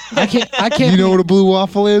 Joey. I can't. You know what a blue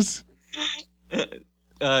waffle is?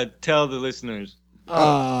 Tell the listeners.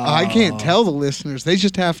 I can't tell the listeners. They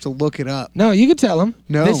just have to look it up. No, you can tell them.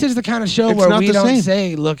 No. This is the kind of show where we don't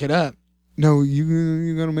say look it up. No,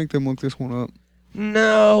 you got to make them look this one up.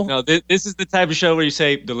 No. This is the type of show where you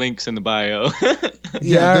say the link's in the bio.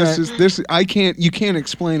 Yeah, this. You can't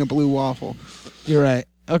explain a blue waffle. You're right.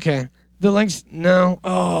 Okay. The links, no.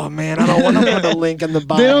 Oh, man, I don't want to put a link in the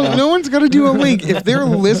bio. No one's got to do a link. If they're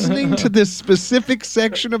listening to this specific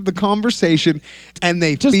section of the conversation and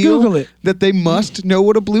they just feel Google it. That they must know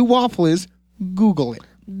what a blue waffle is, Google it.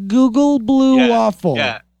 Google blue waffle.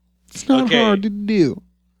 Yeah. It's not hard to do.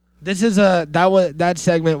 This is that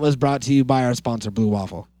segment was brought to you by our sponsor, Blue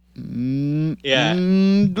Waffle.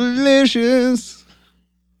 Delicious.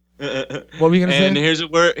 What were you gonna say? And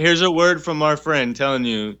here's a word from our friend telling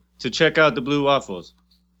you to check out the blue waffles.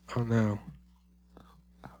 Oh no.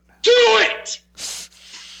 Do it!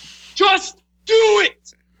 Just do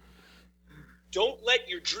it! Don't let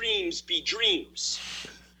your dreams be dreams.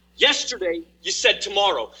 Yesterday, you said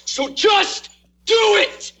tomorrow. So just do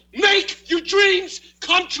it! Make your dreams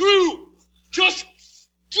come true! Just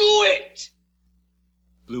do it!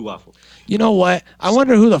 Blue waffle. You know what? I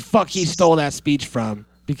wonder who the fuck he stole that speech from,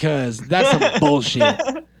 because that's some bullshit.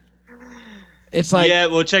 It's like, yeah,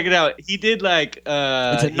 well, check it out. He did like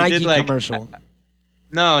it's a Nike commercial.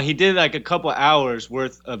 No, he did like a couple hours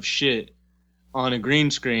worth of shit on a green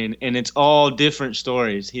screen, and it's all different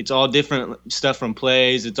stories. It's all different stuff from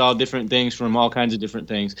plays. It's all different things from all kinds of different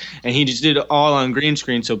things. And he just did it all on green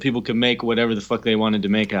screen so people could make whatever the fuck they wanted to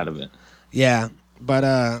make out of it. Yeah, but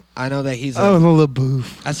I know that he's the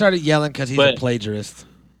LaBouffe. I started yelling because he's a plagiarist.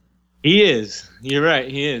 He is. You're right.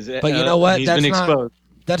 He is. But you know what? He's been exposed.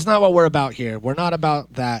 That's not what we're about here. We're not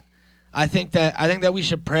about that. I think that we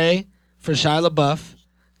should pray for Shia LaBeouf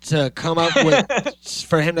to come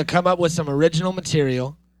up with some original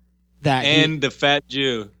material the Fat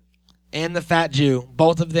Jew. And the Fat Jew.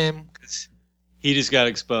 Both of them. He just got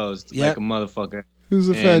exposed like a motherfucker. Who's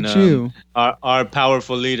the Fat Jew? Our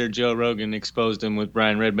powerful leader Joe Rogan exposed him with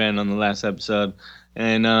Brian Redband on the last episode.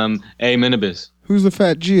 And Amenibus. Who's the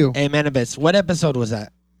Fat Jew? Amenibus. What episode was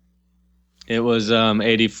that? It was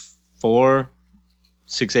 84,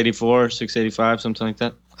 684, 685, something like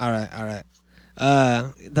that. All right.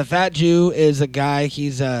 The Fat Jew is a guy.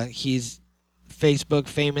 He's Facebook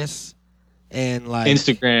famous and like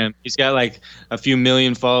Instagram. He's got like a few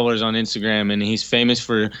million followers on Instagram, and he's famous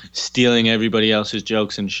for stealing everybody else's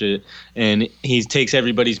jokes and shit. And he takes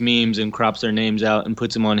everybody's memes and crops their names out and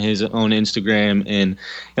puts them on his own Instagram. And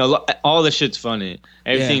all the shit's funny.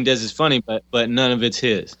 Everything he does is funny, but none of it's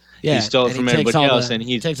his. Yeah, he stole it from everybody else, and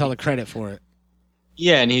he takes all the credit for it.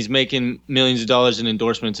 Yeah, and he's making millions of dollars in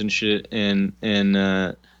endorsements and shit, and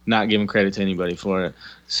not giving credit to anybody for it.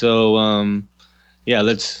 So yeah,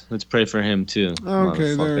 let's pray for him too.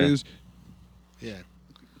 Okay, there he is. Yeah.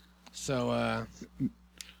 So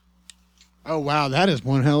oh wow, that is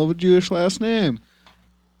one hell of a Jewish last name.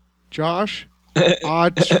 Josh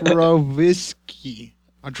Odrovsky.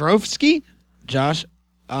 Josh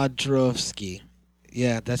Odrovsky.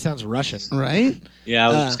 Yeah, that sounds Russian. Right? Yeah,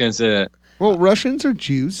 I was just gonna say that. Well, Russians are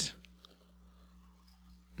Jews.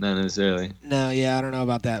 Not necessarily. No, yeah, I don't know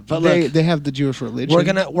about that. But they have the Jewish religion.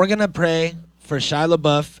 We're gonna pray for Shia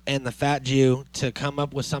LaBeouf and the Fat Jew to come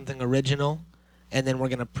up with something original, and then we're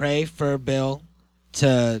gonna pray for Bill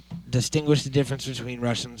to distinguish the difference between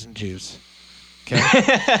Russians and Jews. Okay.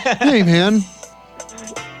 Hey, man.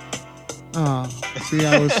 Oh, see,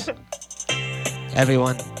 I was.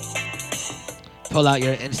 Everyone, pull out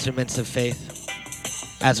your instruments of faith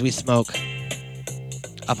as we smoke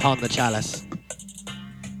upon the chalice.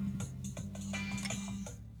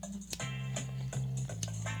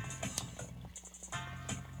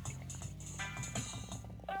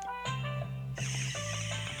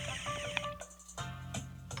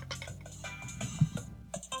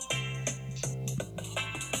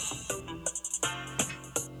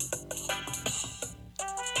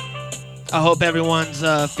 I hope everyone's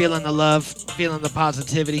feeling the love, feeling the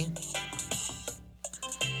positivity,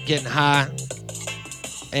 getting high,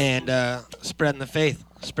 and spreading the faith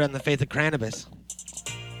of cannabis.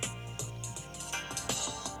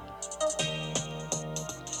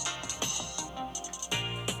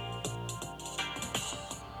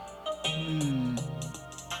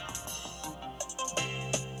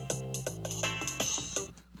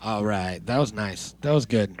 All right, that was nice. That was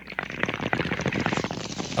good.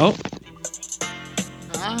 Oh.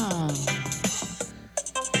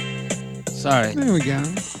 Sorry. There we go.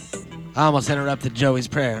 I almost interrupted Joey's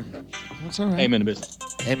prayer. That's all right. Amenibus.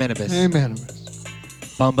 Amenibus. Amenibus.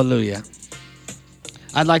 Bumbalooya.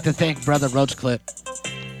 I'd like to thank Brother Roachclip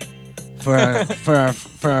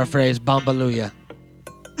for our phrase Bumbalooya.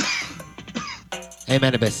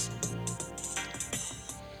 Amenibus.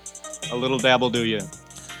 A little dabble do ya.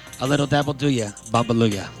 A little dabble do ya.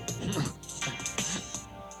 Bumbalooya.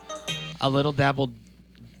 A little dabble.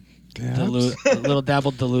 A little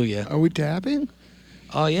dabble deluya. Are we dabbing?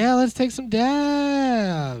 Oh yeah, let's take some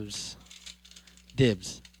dabs.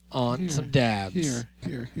 Dibs on some dabs.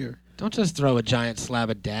 Here. Don't just throw a giant slab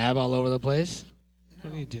of dab all over the place.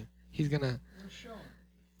 What do you do? He's gonna.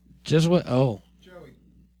 Just what? Oh. Joey.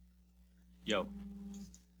 Yo.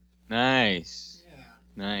 Nice. Yeah.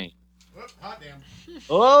 Nice. Oh, hot damn.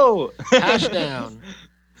 Oh. Hash down.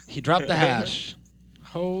 He dropped the hash.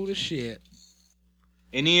 Holy shit.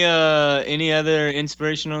 Any other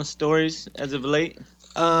inspirational stories as of late?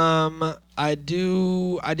 I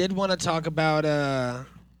did want to talk about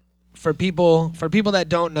for people that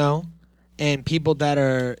don't know and people that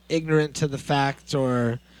are ignorant to the facts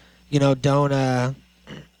or don't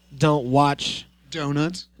watch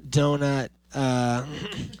donuts. Donut. I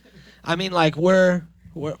mean, like we're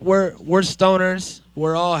stoners.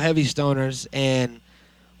 We're all heavy stoners, and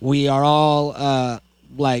we are all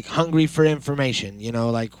like hungry for information,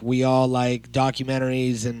 like we all like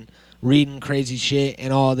documentaries and reading crazy shit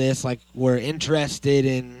and all this. Like we're interested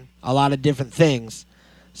in a lot of different things.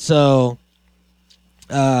 So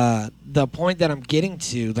the point that I'm getting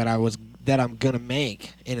to that I'm gonna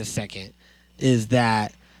make in a second is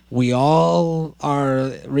that we all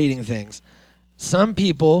are reading things. Some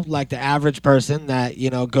people, like the average person that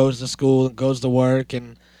goes to school and goes to work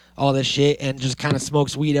and all this shit and just kind of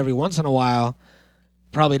smokes weed every once in a while,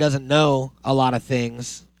 probably doesn't know a lot of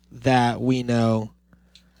things that we know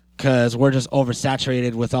because we're just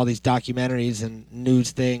oversaturated with all these documentaries and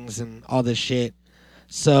news things and all this shit.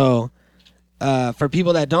 So for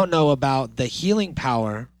people that don't know about the healing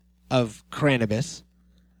power of cannabis,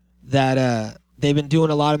 that they've been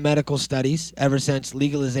doing a lot of medical studies ever since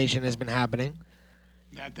legalization has been happening.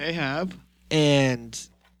 That they have. And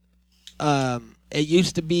it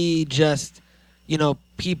used to be just,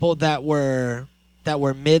 people that were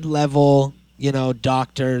mid-level,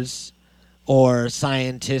 doctors or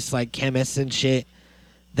scientists like chemists and shit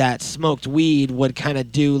that smoked weed would kind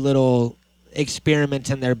of do little experiment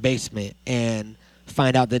in their basement and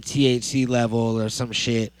find out the THC level or some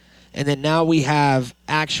shit. And then now we have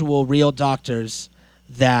actual real doctors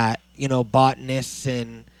that, botanists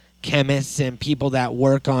and chemists and people that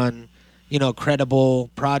work on, credible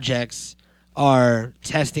projects are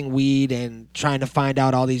testing weed and trying to find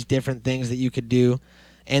out all these different things that you could do.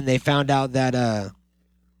 And they found out that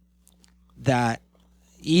that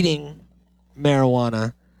eating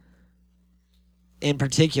marijuana in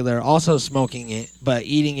particular, also smoking it, but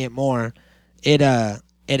eating it more, it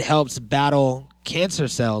helps battle cancer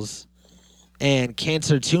cells, and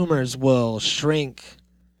cancer tumors will shrink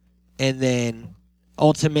and then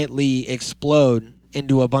ultimately explode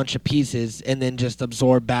into a bunch of pieces and then just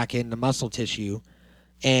absorb back into muscle tissue.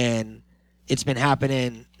 And it's been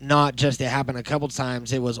happening, not just it happened a couple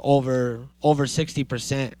times, it was over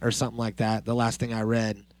 60% or something like that, the last thing I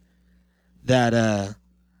read, that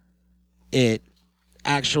it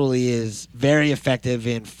actually is very effective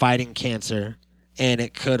in fighting cancer, and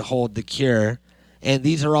it could hold the cure. And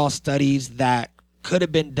these are all studies that could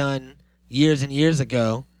have been done years and years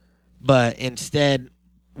ago, but instead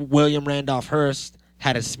William Randolph Hearst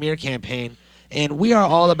had a smear campaign. And we are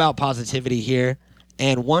all about positivity here,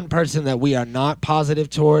 and one person that we are not positive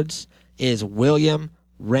towards is William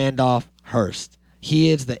Randolph Hearst. He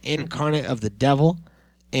is the incarnate of the devil,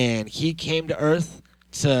 and he came to Earth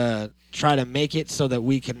to try to make it so that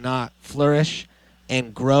we could not flourish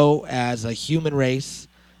and grow as a human race,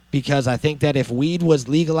 because I think that if weed was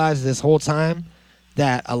legalized this whole time,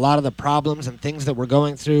 that a lot of the problems and things that we're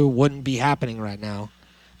going through wouldn't be happening right now,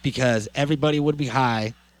 because everybody would be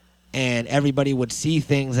high and everybody would see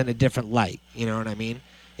things in a different light. You know what I mean?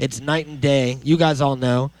 It's night and day. You guys all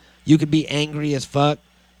know you could be angry as fuck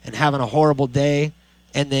and having a horrible day,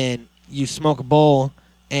 and then you smoke a bowl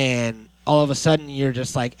and all of a sudden you're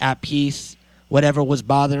just like at peace. Whatever was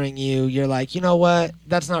bothering you, you're like, you know what?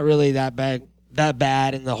 That's not really that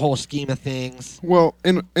bad in the whole scheme of things. Well,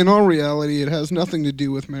 in all reality, it has nothing to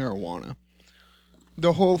do with marijuana.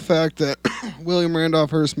 The whole fact that William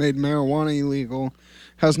Randolph Hearst made marijuana illegal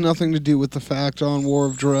has nothing to do with the fact on War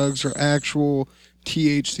of Drugs or actual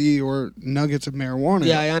THC or nuggets of marijuana.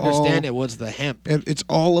 Yeah, I understand it was the hemp. It's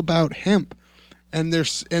all about hemp. And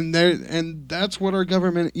that's what our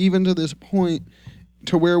government, even to this point,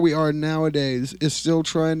 to where we are nowadays, is still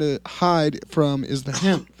trying to hide from, is the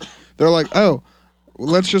hemp. They're like, oh,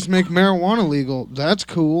 let's just make marijuana legal. That's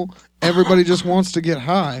cool. Everybody just wants to get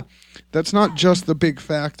high. That's not just the big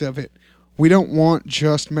fact of it. We don't want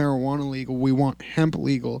just marijuana legal. We want hemp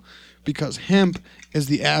legal, because hemp is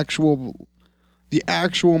the actual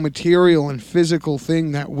material and physical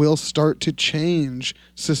thing that will start to change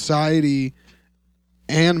society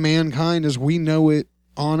and mankind as we know it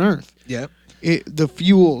on Earth. Yep. The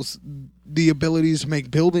fuels, the abilities to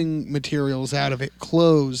make building materials out of it,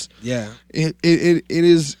 clothes. Yeah. It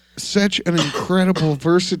is such an incredible,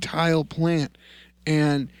 versatile plant,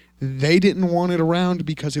 and they didn't want it around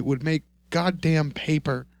because it would make goddamn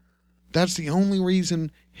paper. That's the only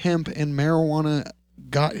reason hemp and marijuana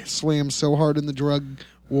got slammed so hard in the drug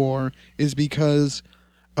war, is because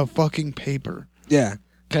of fucking paper. Yeah.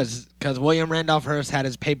 Because William Randolph Hearst had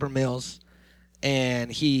his paper mills, and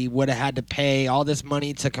he would have had to pay all this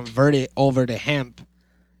money to convert it over to hemp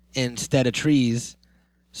instead of trees.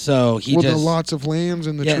 So the lots of lands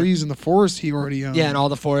and the trees and the forests he already owned. Yeah, and all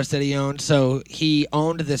the forests that he owned. So he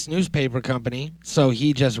owned this newspaper company, so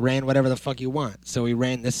he just ran whatever the fuck you want. So he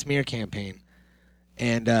ran this smear campaign.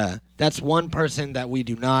 And that's one person that we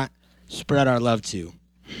do not spread our love to.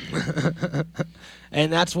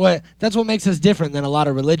 And that's what makes us different than a lot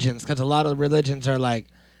of religions, because a lot of religions are like,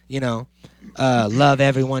 love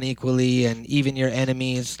everyone equally, and even your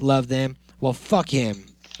enemies, love them. Well, fuck him,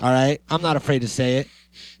 all right? I'm not afraid to say it.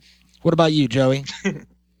 What about you, Joey?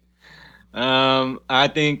 I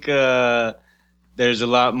think there's a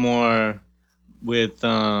lot more with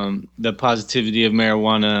the positivity of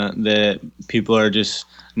marijuana that people are just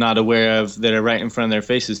not aware of, that are right in front of their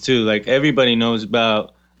faces too. Like, everybody knows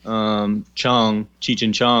about Cheech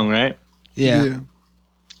and Chong, right? Yeah.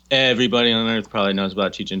 Everybody on Earth probably knows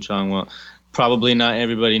about Cheech and Chong. Well, probably not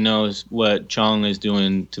everybody knows what Chong is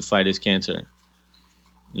doing to fight his cancer.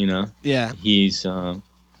 Yeah. He's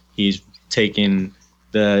taking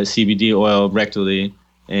the CBD oil rectally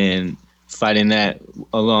and fighting that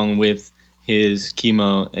along with his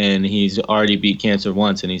chemo, and he's already beat cancer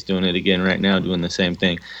once, and he's doing it again right now, doing the same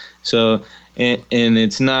thing. So, and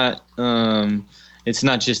it's not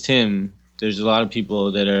just him. There's a lot of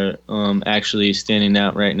people that are actually standing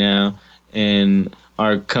out right now and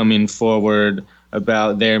are coming forward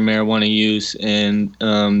about their marijuana use and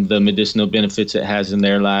the medicinal benefits it has in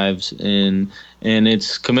their lives, and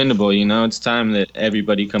it's commendable. It's time that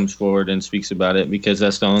everybody comes forward and speaks about it, because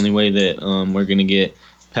that's the only way that we're gonna get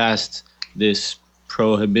past this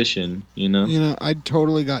prohibition. I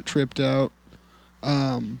totally got tripped out.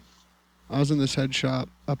 I was in this head shop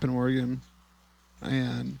up in Oregon,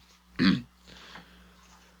 and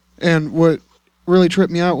what really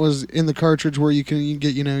tripped me out was in the cartridge where you can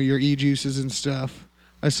get your e-juices and stuff.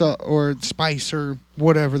 I saw, or spice or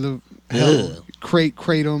whatever the hell,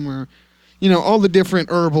 kratom, or all the different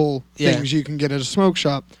herbal things you can get at a smoke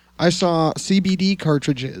shop. I saw CBD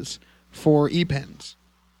cartridges for e-pens.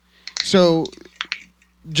 So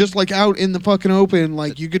just like out in the fucking open,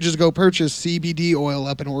 like you could just go purchase CBD oil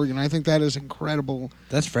up in Oregon. I think that is incredible.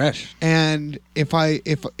 That's fresh. And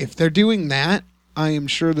if they're doing that, I am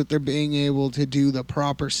sure that they're being able to do the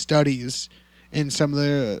proper studies in some of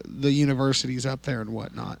the universities up there and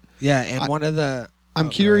whatnot. Yeah, and I'm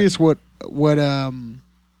curious what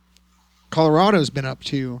Colorado's been up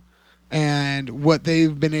to and what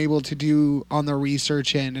they've been able to do on the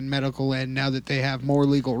research end and medical end now that they have more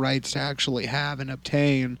legal rights to actually have and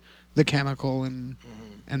obtain the chemical and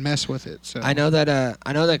mess with it. So I know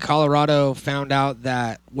that Colorado found out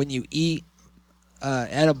that when you eat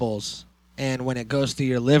edibles and when it goes through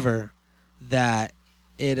your liver, that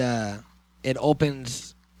it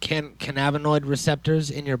opens cannabinoid receptors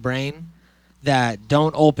in your brain that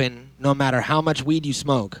don't open no matter how much weed you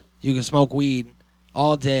smoke. You can smoke weed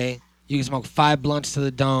all day. You can smoke 5 blunts to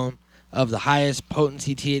the dome of the highest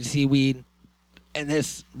potency THC weed, and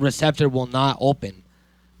this receptor will not open.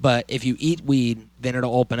 But if you eat weed, then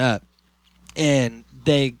it'll open up. And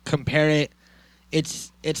they compare it.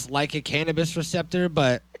 It's like a cannabis receptor,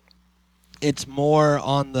 but it's more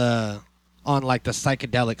on like the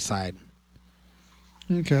psychedelic side.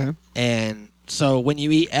 Okay. And so when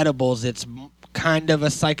you eat edibles, it's kind of a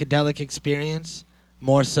psychedelic experience,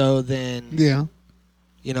 more so than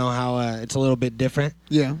how it's a little bit different.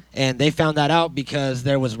 Yeah. And they found that out because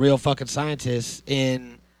there was real fucking scientists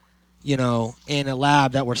in a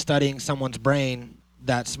lab that were studying someone's brain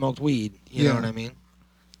that smoked weed. You know what I mean?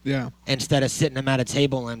 Yeah. Instead of sitting them at a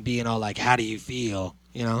table and being all like, how do you feel?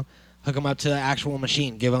 Hook them up to the actual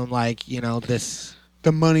machine. Give them this.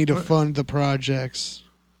 The money to fund the projects.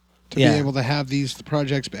 To be able to have these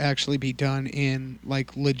projects actually be done in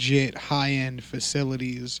like legit high-end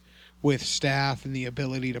facilities with staff and the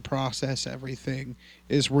ability to process everything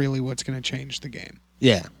is really what's going to change the game.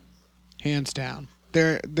 Yeah. Hands down.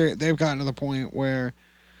 They've gotten to the point where,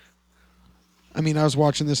 I mean, I was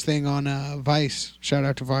watching this thing on Vice. Shout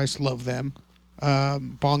out to Vice. Love them.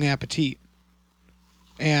 Bong Appetit.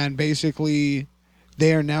 And basically,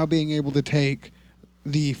 they are now being able to take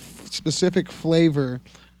the specific flavor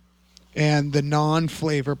and the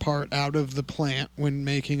non-flavor part out of the plant when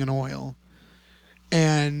making an oil.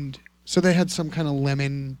 And so they had some kind of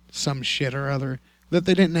lemon, some shit or other, that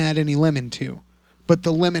they didn't add any lemon to. But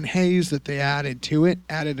the lemon haze that they added to it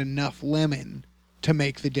added enough lemon to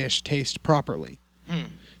make the dish taste properly.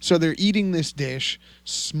 So they're eating this dish,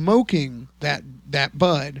 smoking that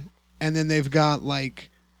bud, and then they've got like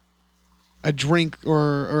a drink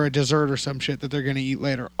or a dessert or some shit that they're going to eat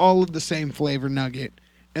later. All of the same flavor nugget,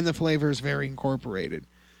 and the flavor is very incorporated.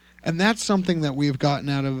 And that's something that we've gotten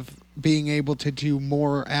out of being able to do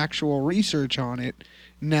more actual research on it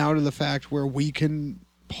now, to the fact where we can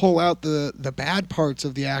pull out the bad parts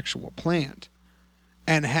of the actual plant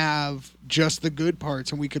and have just the good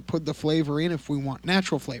parts, and we could put the flavor in if we want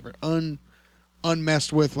natural flavor,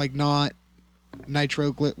 unmessed with like not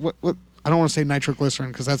what I don't want to say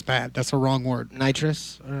nitroglycerin because that's bad. That's a wrong word.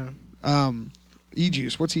 Nitrous?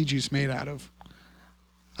 E-juice. What's e-juice made out of?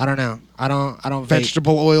 I don't know. I don't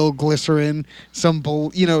vegetable oil, glycerin, some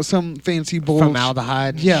fancy bull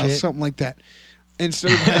formaldehyde. Yeah, shit. something like that.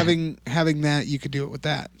 Instead of having that, you could do it with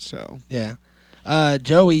that. So yeah,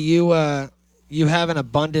 Joey, you have an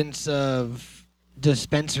abundance of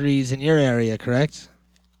dispensaries in your area, correct?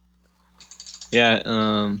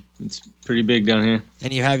 Yeah, it's pretty big down here.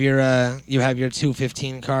 And you have your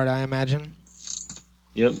 215 card, I imagine.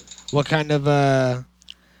 Yep. What kind of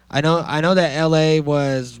I know that LA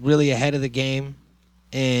was really ahead of the game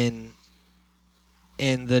in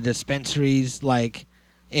the dispensaries, like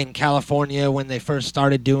in California when they first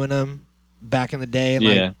started doing them back in the day,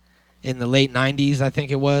 like in the late 90s, I think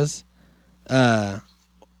it was. There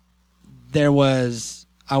was,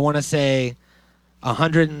 I want to say,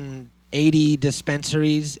 180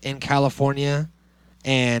 dispensaries in California,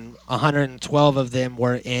 and 112 of them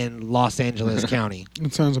were in Los Angeles County.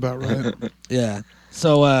 That sounds about right. Yeah.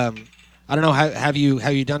 So, I don't know. Have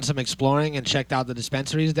you done some exploring and checked out the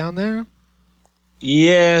dispensaries down there?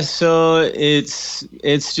 Yeah, so it's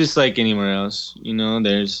just like anywhere else.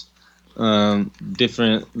 There's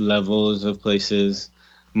different levels of places.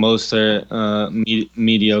 Most are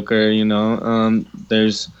mediocre.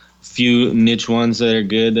 There's few niche ones that are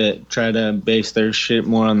good that try to base their shit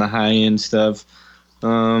more on the high end stuff. You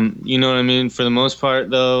know what I mean? For the most part,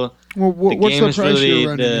 though, what's the price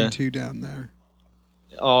you're running into down there?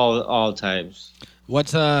 All types.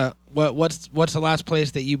 What's the last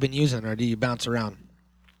place that you've been using, or do you bounce around?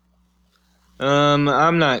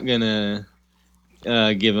 I'm not gonna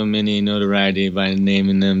give them any notoriety by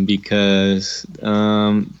naming them because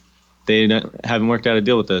they haven't worked out a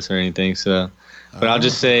deal with us or anything. So, but I'll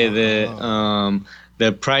just say that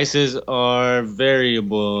the prices are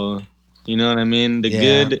variable. You know what I mean? The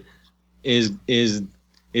good is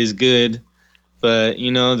good, but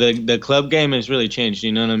the club game has really changed.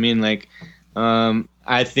 You know what I mean? Like,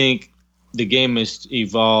 I think the game has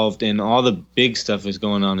evolved, and all the big stuff is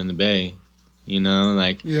going on in the Bay.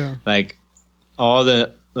 Like all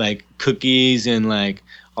the cookies and like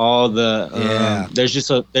all the there's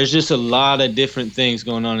just a lot of different things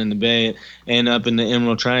going on in the Bay and up in the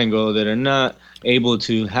Emerald Triangle that are not able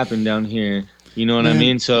to happen down here. You know what I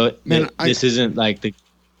mean? So this isn't like the.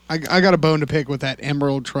 I got a bone to pick with that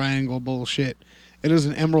Emerald Triangle bullshit. It is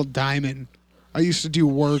an Emerald Diamond. I used to do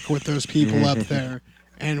work with those people up there,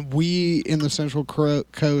 and we in the Central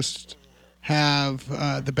Coast have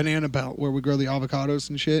the Banana Belt where we grow the avocados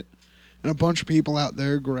and shit, and a bunch of people out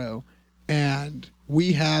there grow, and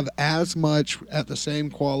we have as much at the same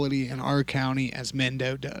quality in our county as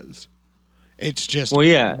Mendo does. It's just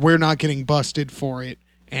we're not getting busted for it,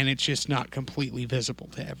 and it's just not completely visible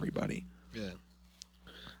to everybody.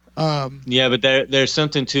 Yeah, but there's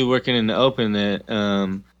something to working in the open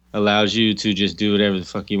that allows you to just do whatever the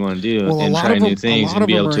fuck you want to do and try new things and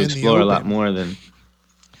be able to explore a lot more than.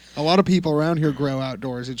 A lot of people around here grow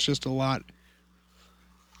outdoors. It's just a lot.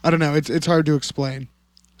 I don't know. It's hard to explain,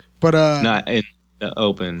 but not in the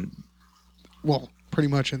open. Well, pretty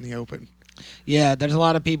much in the open. Yeah, there's a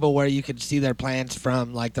lot of people where you could see their plants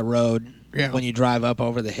from like the road. Yeah. When you drive up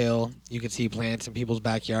over the hill, you could see plants in people's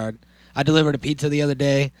backyard. I delivered a pizza the other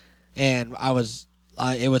day, and it was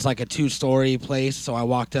like a 2-story place. So I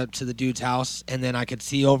walked up to the dude's house, and then I could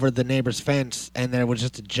see over the neighbor's fence, and there was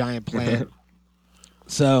just a giant plant.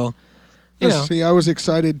 So, see, I was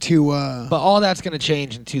excited to. But all that's going to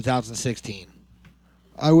change in 2016.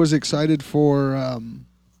 I was excited for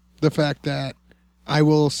the fact that I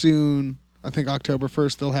will soon. I think October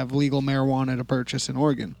 1st they'll have legal marijuana to purchase in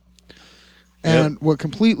Oregon. And what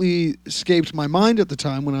completely escaped my mind at the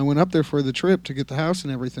time when I went up there for the trip to get the house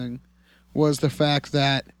and everything was the fact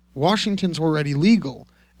that Washington's already legal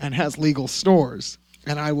and has legal stores,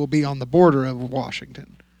 and I will be on the border of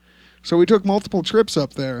Washington. So we took multiple trips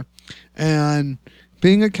up there, and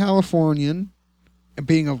being a Californian and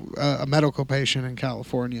being a medical patient in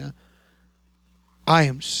California, I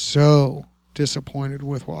am so disappointed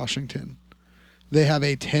with Washington. They have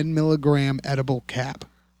a 10 milligram edible cap.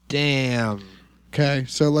 Damn. Okay,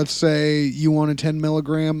 so let's say you want a 10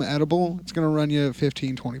 milligram edible. It's going to run you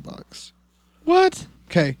 $15-$20. What?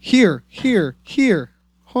 Okay, here,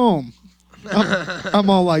 home. I'm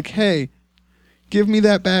all like, hey, give me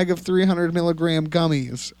that bag of 300 milligram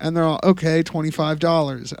gummies. And they're all, okay,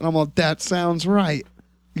 $25. And I'm all, that sounds right.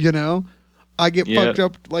 I get fucked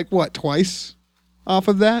up like what, twice off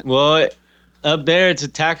of that? Well, up there it's a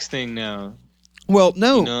tax thing now. Well,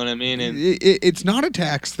 no. You know what I mean? It's not a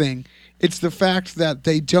tax thing. It's the fact that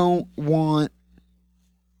they don't want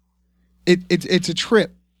it. It's a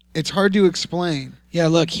trip. It's hard to explain. Yeah,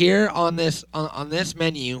 look here on this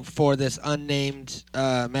menu for this unnamed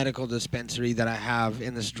medical dispensary that I have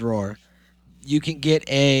in this drawer. You can get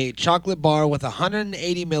a chocolate bar with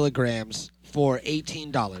 180 milligrams for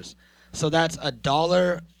 $18. So that's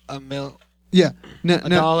 $1 a mil. Yeah,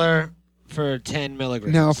 $1 for 10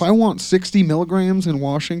 milligrams. Now, if I want 60 milligrams in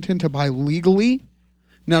Washington to buy legally,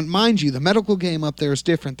 now mind you, the medical game up there is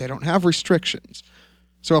different. They don't have restrictions.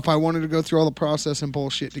 So if I wanted to go through all the process and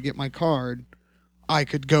bullshit to get my card, I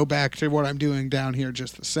could go back to what I'm doing down here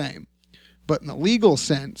just the same. But in the legal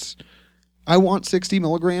sense, I want 60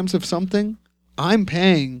 milligrams of something, I'm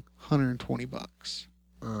paying $120.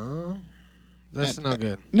 That's not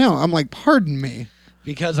good. No, I'm like, pardon me.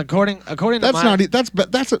 Because according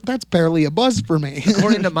to that's barely a buzz for me.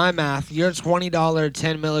 According to my math, your $20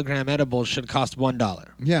 10 milligram edible should cost $1.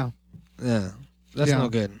 Yeah. That's no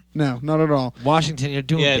good. No, not at all. Washington, you're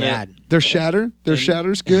doing bad. No. Their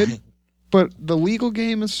shatter's good, but the legal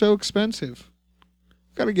game is so expensive.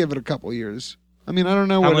 Got to give it a couple years. I mean, I don't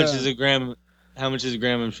know How what. much is a gram? How much is a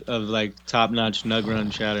gram of like top-notch nug run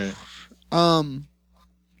chowder?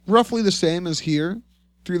 Roughly the same as here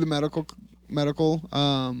through the medical.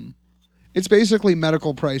 It's basically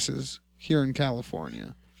medical prices here in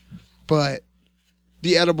California, but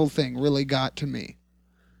the edible thing really got to me.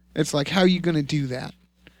 It's like, how are you gonna do that?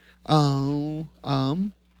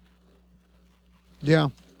 Yeah.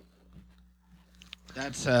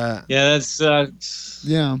 That's Yeah, that sucks.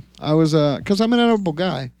 Yeah, I was because I'm an edible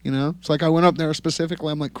guy, you know. It's like I went up there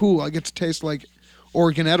specifically. I'm like, cool. I get to taste like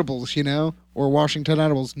Oregon edibles, you know, or Washington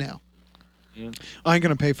edibles. No, I ain't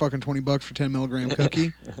gonna pay fucking $20 for 10 milligram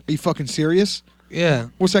cookie. Are you fucking serious? Yeah.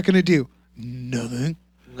 What's that gonna do? Nothing.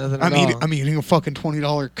 Nothing at all. I'm eating a fucking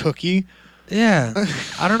 $20 cookie. Yeah.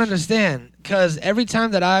 I don't understand. Because every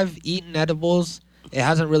time that I've eaten edibles, it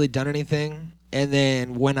hasn't really done anything. And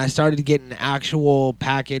then when I started getting actual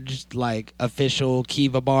packaged, like, official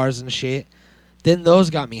Kiva bars and shit, then those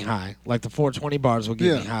got me high. Like, the 420 bars will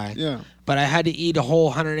get me high. Yeah. But I had to eat a whole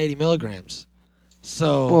 180 milligrams.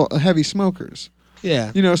 So... Well, heavy smokers.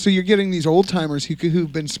 Yeah. You know, so you're getting these old timers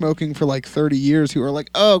who've been smoking for like 30 years who are like,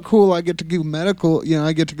 oh, cool, I get to go medical, you know,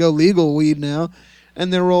 I get to go legal weed now.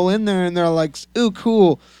 And they roll in there and they're like, ooh,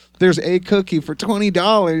 cool, there's a cookie for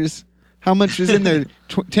 $20. How much is in there?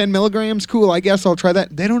 10 milligrams? Cool, I guess I'll try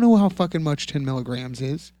that. They don't know how fucking much 10 milligrams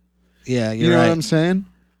is. Yeah, you know what I'm saying?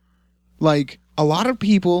 Like, a lot of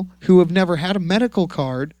people who have never had a medical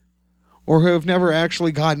card or who have never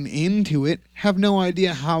actually gotten into it have no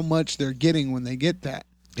idea how much they're getting when they get that.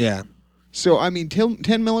 Yeah. So, I mean,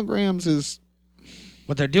 10 milligrams is...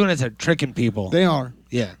 What they're doing is they're tricking people. They are.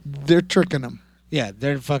 Yeah. They're tricking them. Yeah,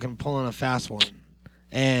 they're fucking pulling a fast one.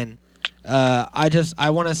 And I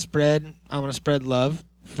want to spread love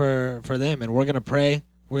for them, and we're going to pray.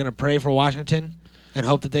 We're going to pray for Washington and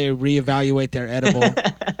hope that they reevaluate their edible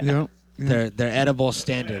their edible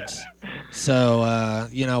standards. So,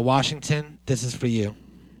 you know, Washington, this is for you.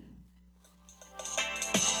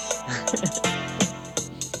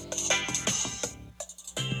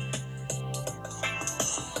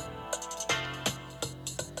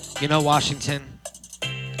 You know, Washington,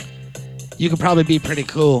 you could probably be pretty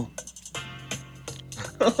cool.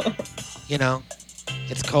 You know,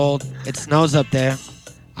 it's cold. It snows up there.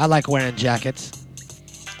 I like wearing jackets.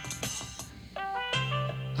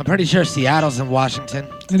 I'm pretty sure Seattle's in Washington.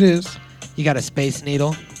 It is. You got a Space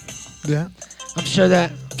Needle. Yeah. I'm sure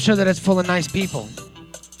that it's full of nice people.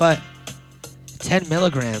 But 10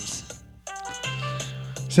 milligrams.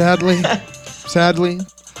 Sadly,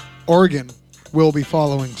 Oregon will be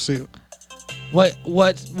following suit. What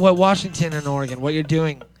Washington and Oregon, what you're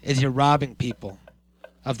doing is you're robbing people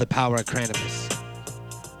of the power of cannabis.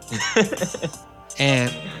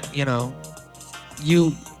 And, you know,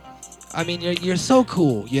 you're so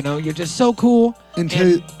cool, you know, you're just so cool.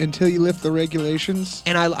 Until you lift the regulations.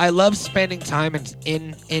 And I love spending time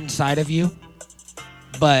inside of you.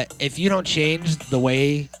 But if you don't change the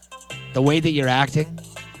way that you're acting,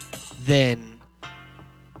 then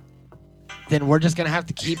we're just gonna have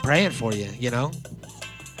to keep praying for you, you know?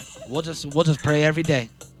 We'll just pray every day.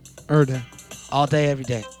 Day. All day, every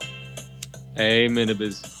day. Amen,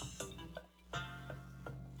 biz.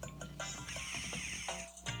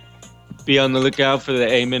 Be on the lookout for the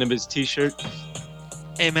Amenibus t-shirt.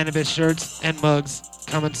 Amenibus shirts and mugs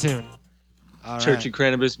coming soon. All Church of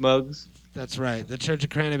Cannabis mugs. That's right. The Church of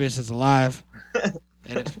Cannabis is alive,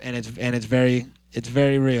 and it's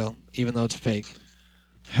very real, even though it's fake.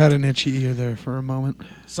 Had an itchy ear there for a moment.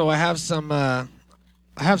 So I have some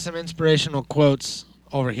inspirational quotes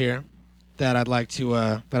over here that I'd like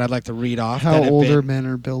to read off. How older men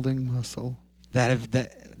are building muscle.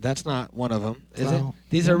 That's not one of them, is it?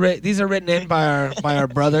 These are written in by our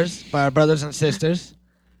brothers and sisters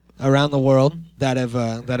around the world that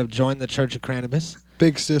have joined the Church of Cannabis.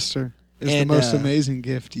 Big sister is the most amazing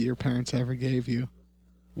gift your parents ever gave you.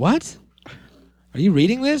 What? Are you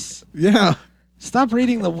reading this? Yeah. Stop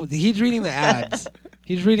reading he's reading the ads.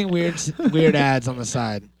 He's reading weird ads on the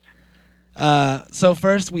side. So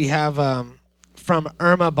first we have from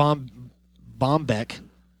Irma Bombeck.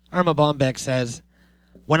 Irma Bombeck says,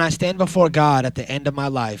 "When I stand before God at the end of my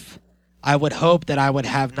life, I would hope that I would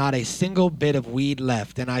have not a single bit of weed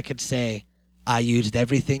left, and I could say, I used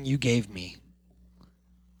everything you gave me."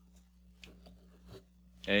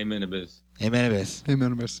 Amen, biz. Amen, biz.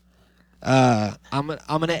 Amen, biz. I'm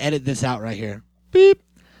gonna edit this out right here. Beep.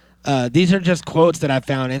 These are just quotes that I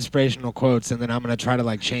found, inspirational quotes, and then I'm gonna try to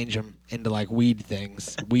like change them into like weed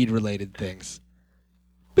related things.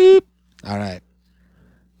 Beep. All right.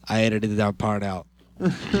 I edited that part out. All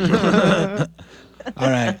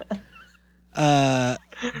right.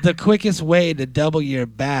 the quickest way to double your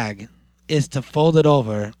bag is to fold it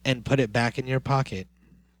over and put it back in your pocket.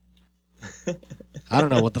 I don't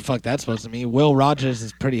know what the fuck that's supposed to mean. Will Rogers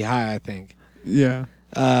is pretty high, I think. Yeah.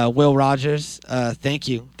 Will Rogers, thank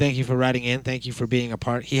you. Thank you for writing in. Thank you for being a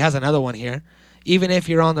part. He has another one here. Even if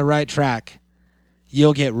you're on the right track,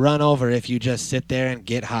 you'll get run over if you just sit there and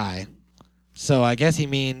get high. So I guess he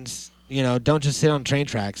means, don't just sit on train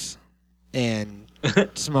tracks and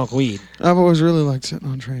smoke weed. I've always really liked sitting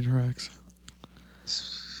on train tracks.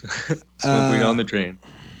 Smoke weed on the train.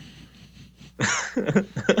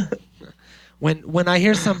 When I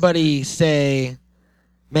hear somebody say,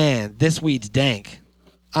 man, this weed's dank,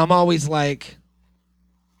 I'm always like,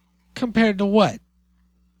 compared to what?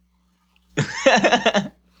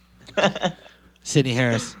 Sidney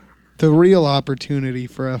Harris. The real opportunity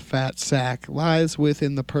for a fat sack lies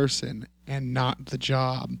within the person and not the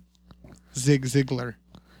job. Zig Ziglar.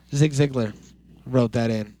 Zig Ziglar wrote that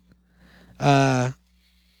in.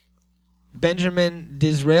 Benjamin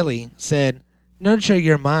Disraeli said, nurture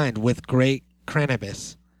your mind with great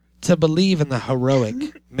cannabis. To believe in the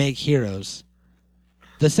heroic, make heroes.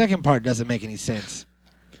 The second part doesn't make any sense.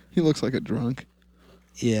 He looks like a drunk.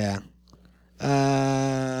 Yeah.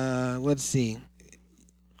 Let's see.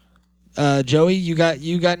 Joey, you got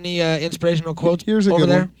any inspirational quotes Here's a over good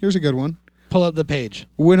there? one. Here's a good one. Pull up the page.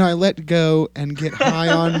 When I let go and get high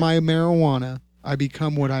on my marijuana, I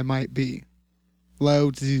become what I might be.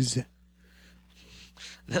 Lao Tzu.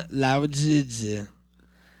 Lao Tzu.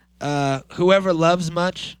 Whoever loves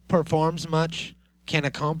much, performs much, can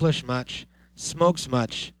accomplish much, smokes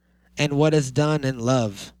much, and what is done in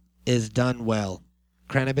love is done well.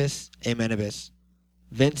 Cranibus, amenibus.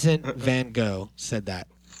 Vincent Van Gogh said that.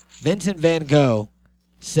 Vincent Van Gogh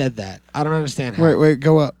said that. I don't understand how. Wait,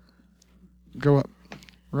 go up. Go up.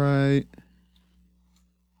 Right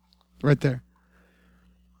there.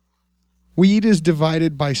 Weed is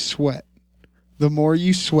divided by sweat. The more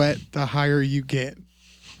you sweat, the higher you get.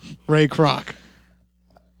 Ray Kroc.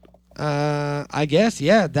 I guess,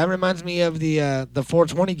 yeah. That reminds me of the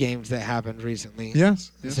 420 games that happened recently.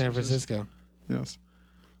 Yes. In San Francisco. Yes.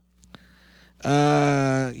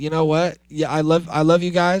 You know what? Yeah, I love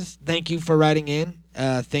you guys. Thank you for writing in.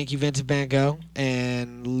 Thank you, Vincent Van Gogh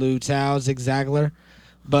and Lou Tao, Zig Zaglar.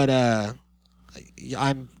 But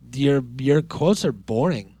your quotes are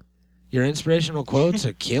boring. Your inspirational quotes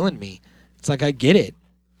are killing me. It's like, I get it.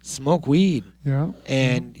 Smoke weed. Yeah.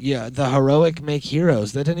 And the heroic make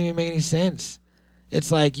heroes. That doesn't even make any sense.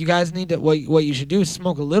 It's like, you guys need to, what you should do is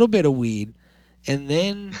smoke a little bit of weed and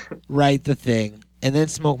then write the thing and then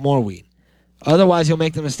smoke more weed. Otherwise, you'll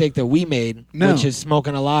make the mistake that we made, which is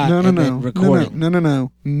smoking a lot and then recording.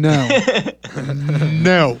 No.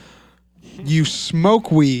 No. You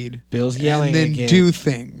smoke weed. Bill's yelling and then again. do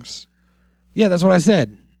things. Yeah, that's what I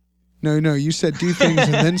said. No, you said do things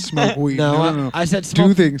and then smoke weed. No. I said smoke,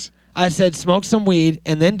 do things. I said smoke some weed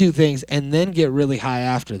and then do things and then get really high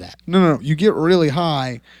after that. No. You get really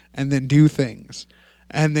high and then do things.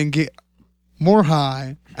 And then get more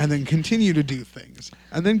high and then continue to do things.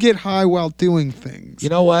 And then get high while doing things. You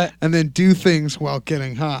know what? And then do things while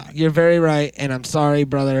getting high. You're very right, and I'm sorry,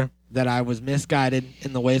 brother, that I was misguided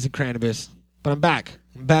in the ways of cannabis. But I'm back.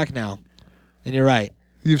 I'm back now. And you're right.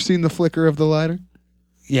 You've seen the flicker of the lighter?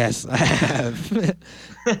 Yes, I have.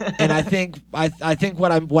 And I think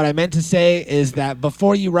what I meant to say is that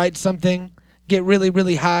before you write something, get really,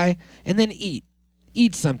 really high, and then eat.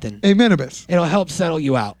 Eat something. Amenibus. It'll help settle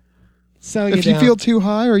you out. If you feel too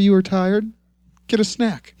high or you are tired, get a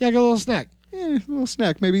snack. Yeah, get a little snack. Yeah, a little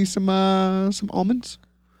snack. Maybe some almonds,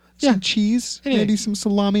 some cheese, maybe some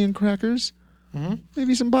salami and crackers,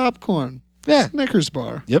 maybe some popcorn. Yeah, Snickers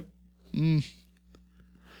bar. Yep.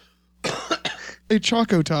 A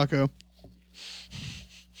Choco Taco.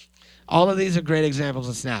 All of these are great examples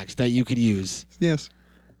of snacks that you could use. Yes.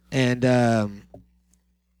 And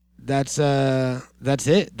that's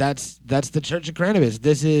it. That's the Church of Cannabis.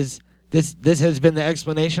 This has been the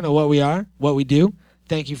explanation of what we are, what we do.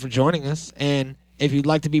 Thank you for joining us. And if you'd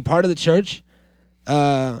like to be part of the church,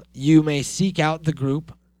 you may seek out the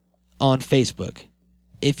group on Facebook.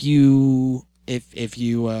 If you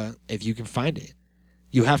can find it.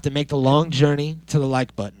 You have to make the long journey to the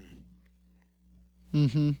like button.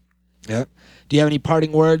 Mm-hmm. Yep. Do you have any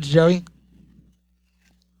parting words, Joey?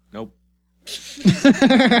 Nope.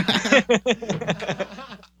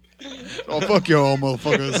 Oh, fuck y'all,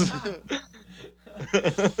 motherfuckers.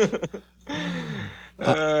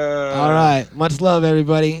 All right. Much love,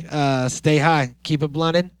 everybody. Stay high. Keep it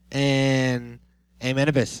blunted. And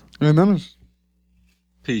amenibus. Amenibus.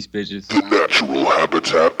 Peace, bitches. The Natural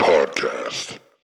Habitat Podcast.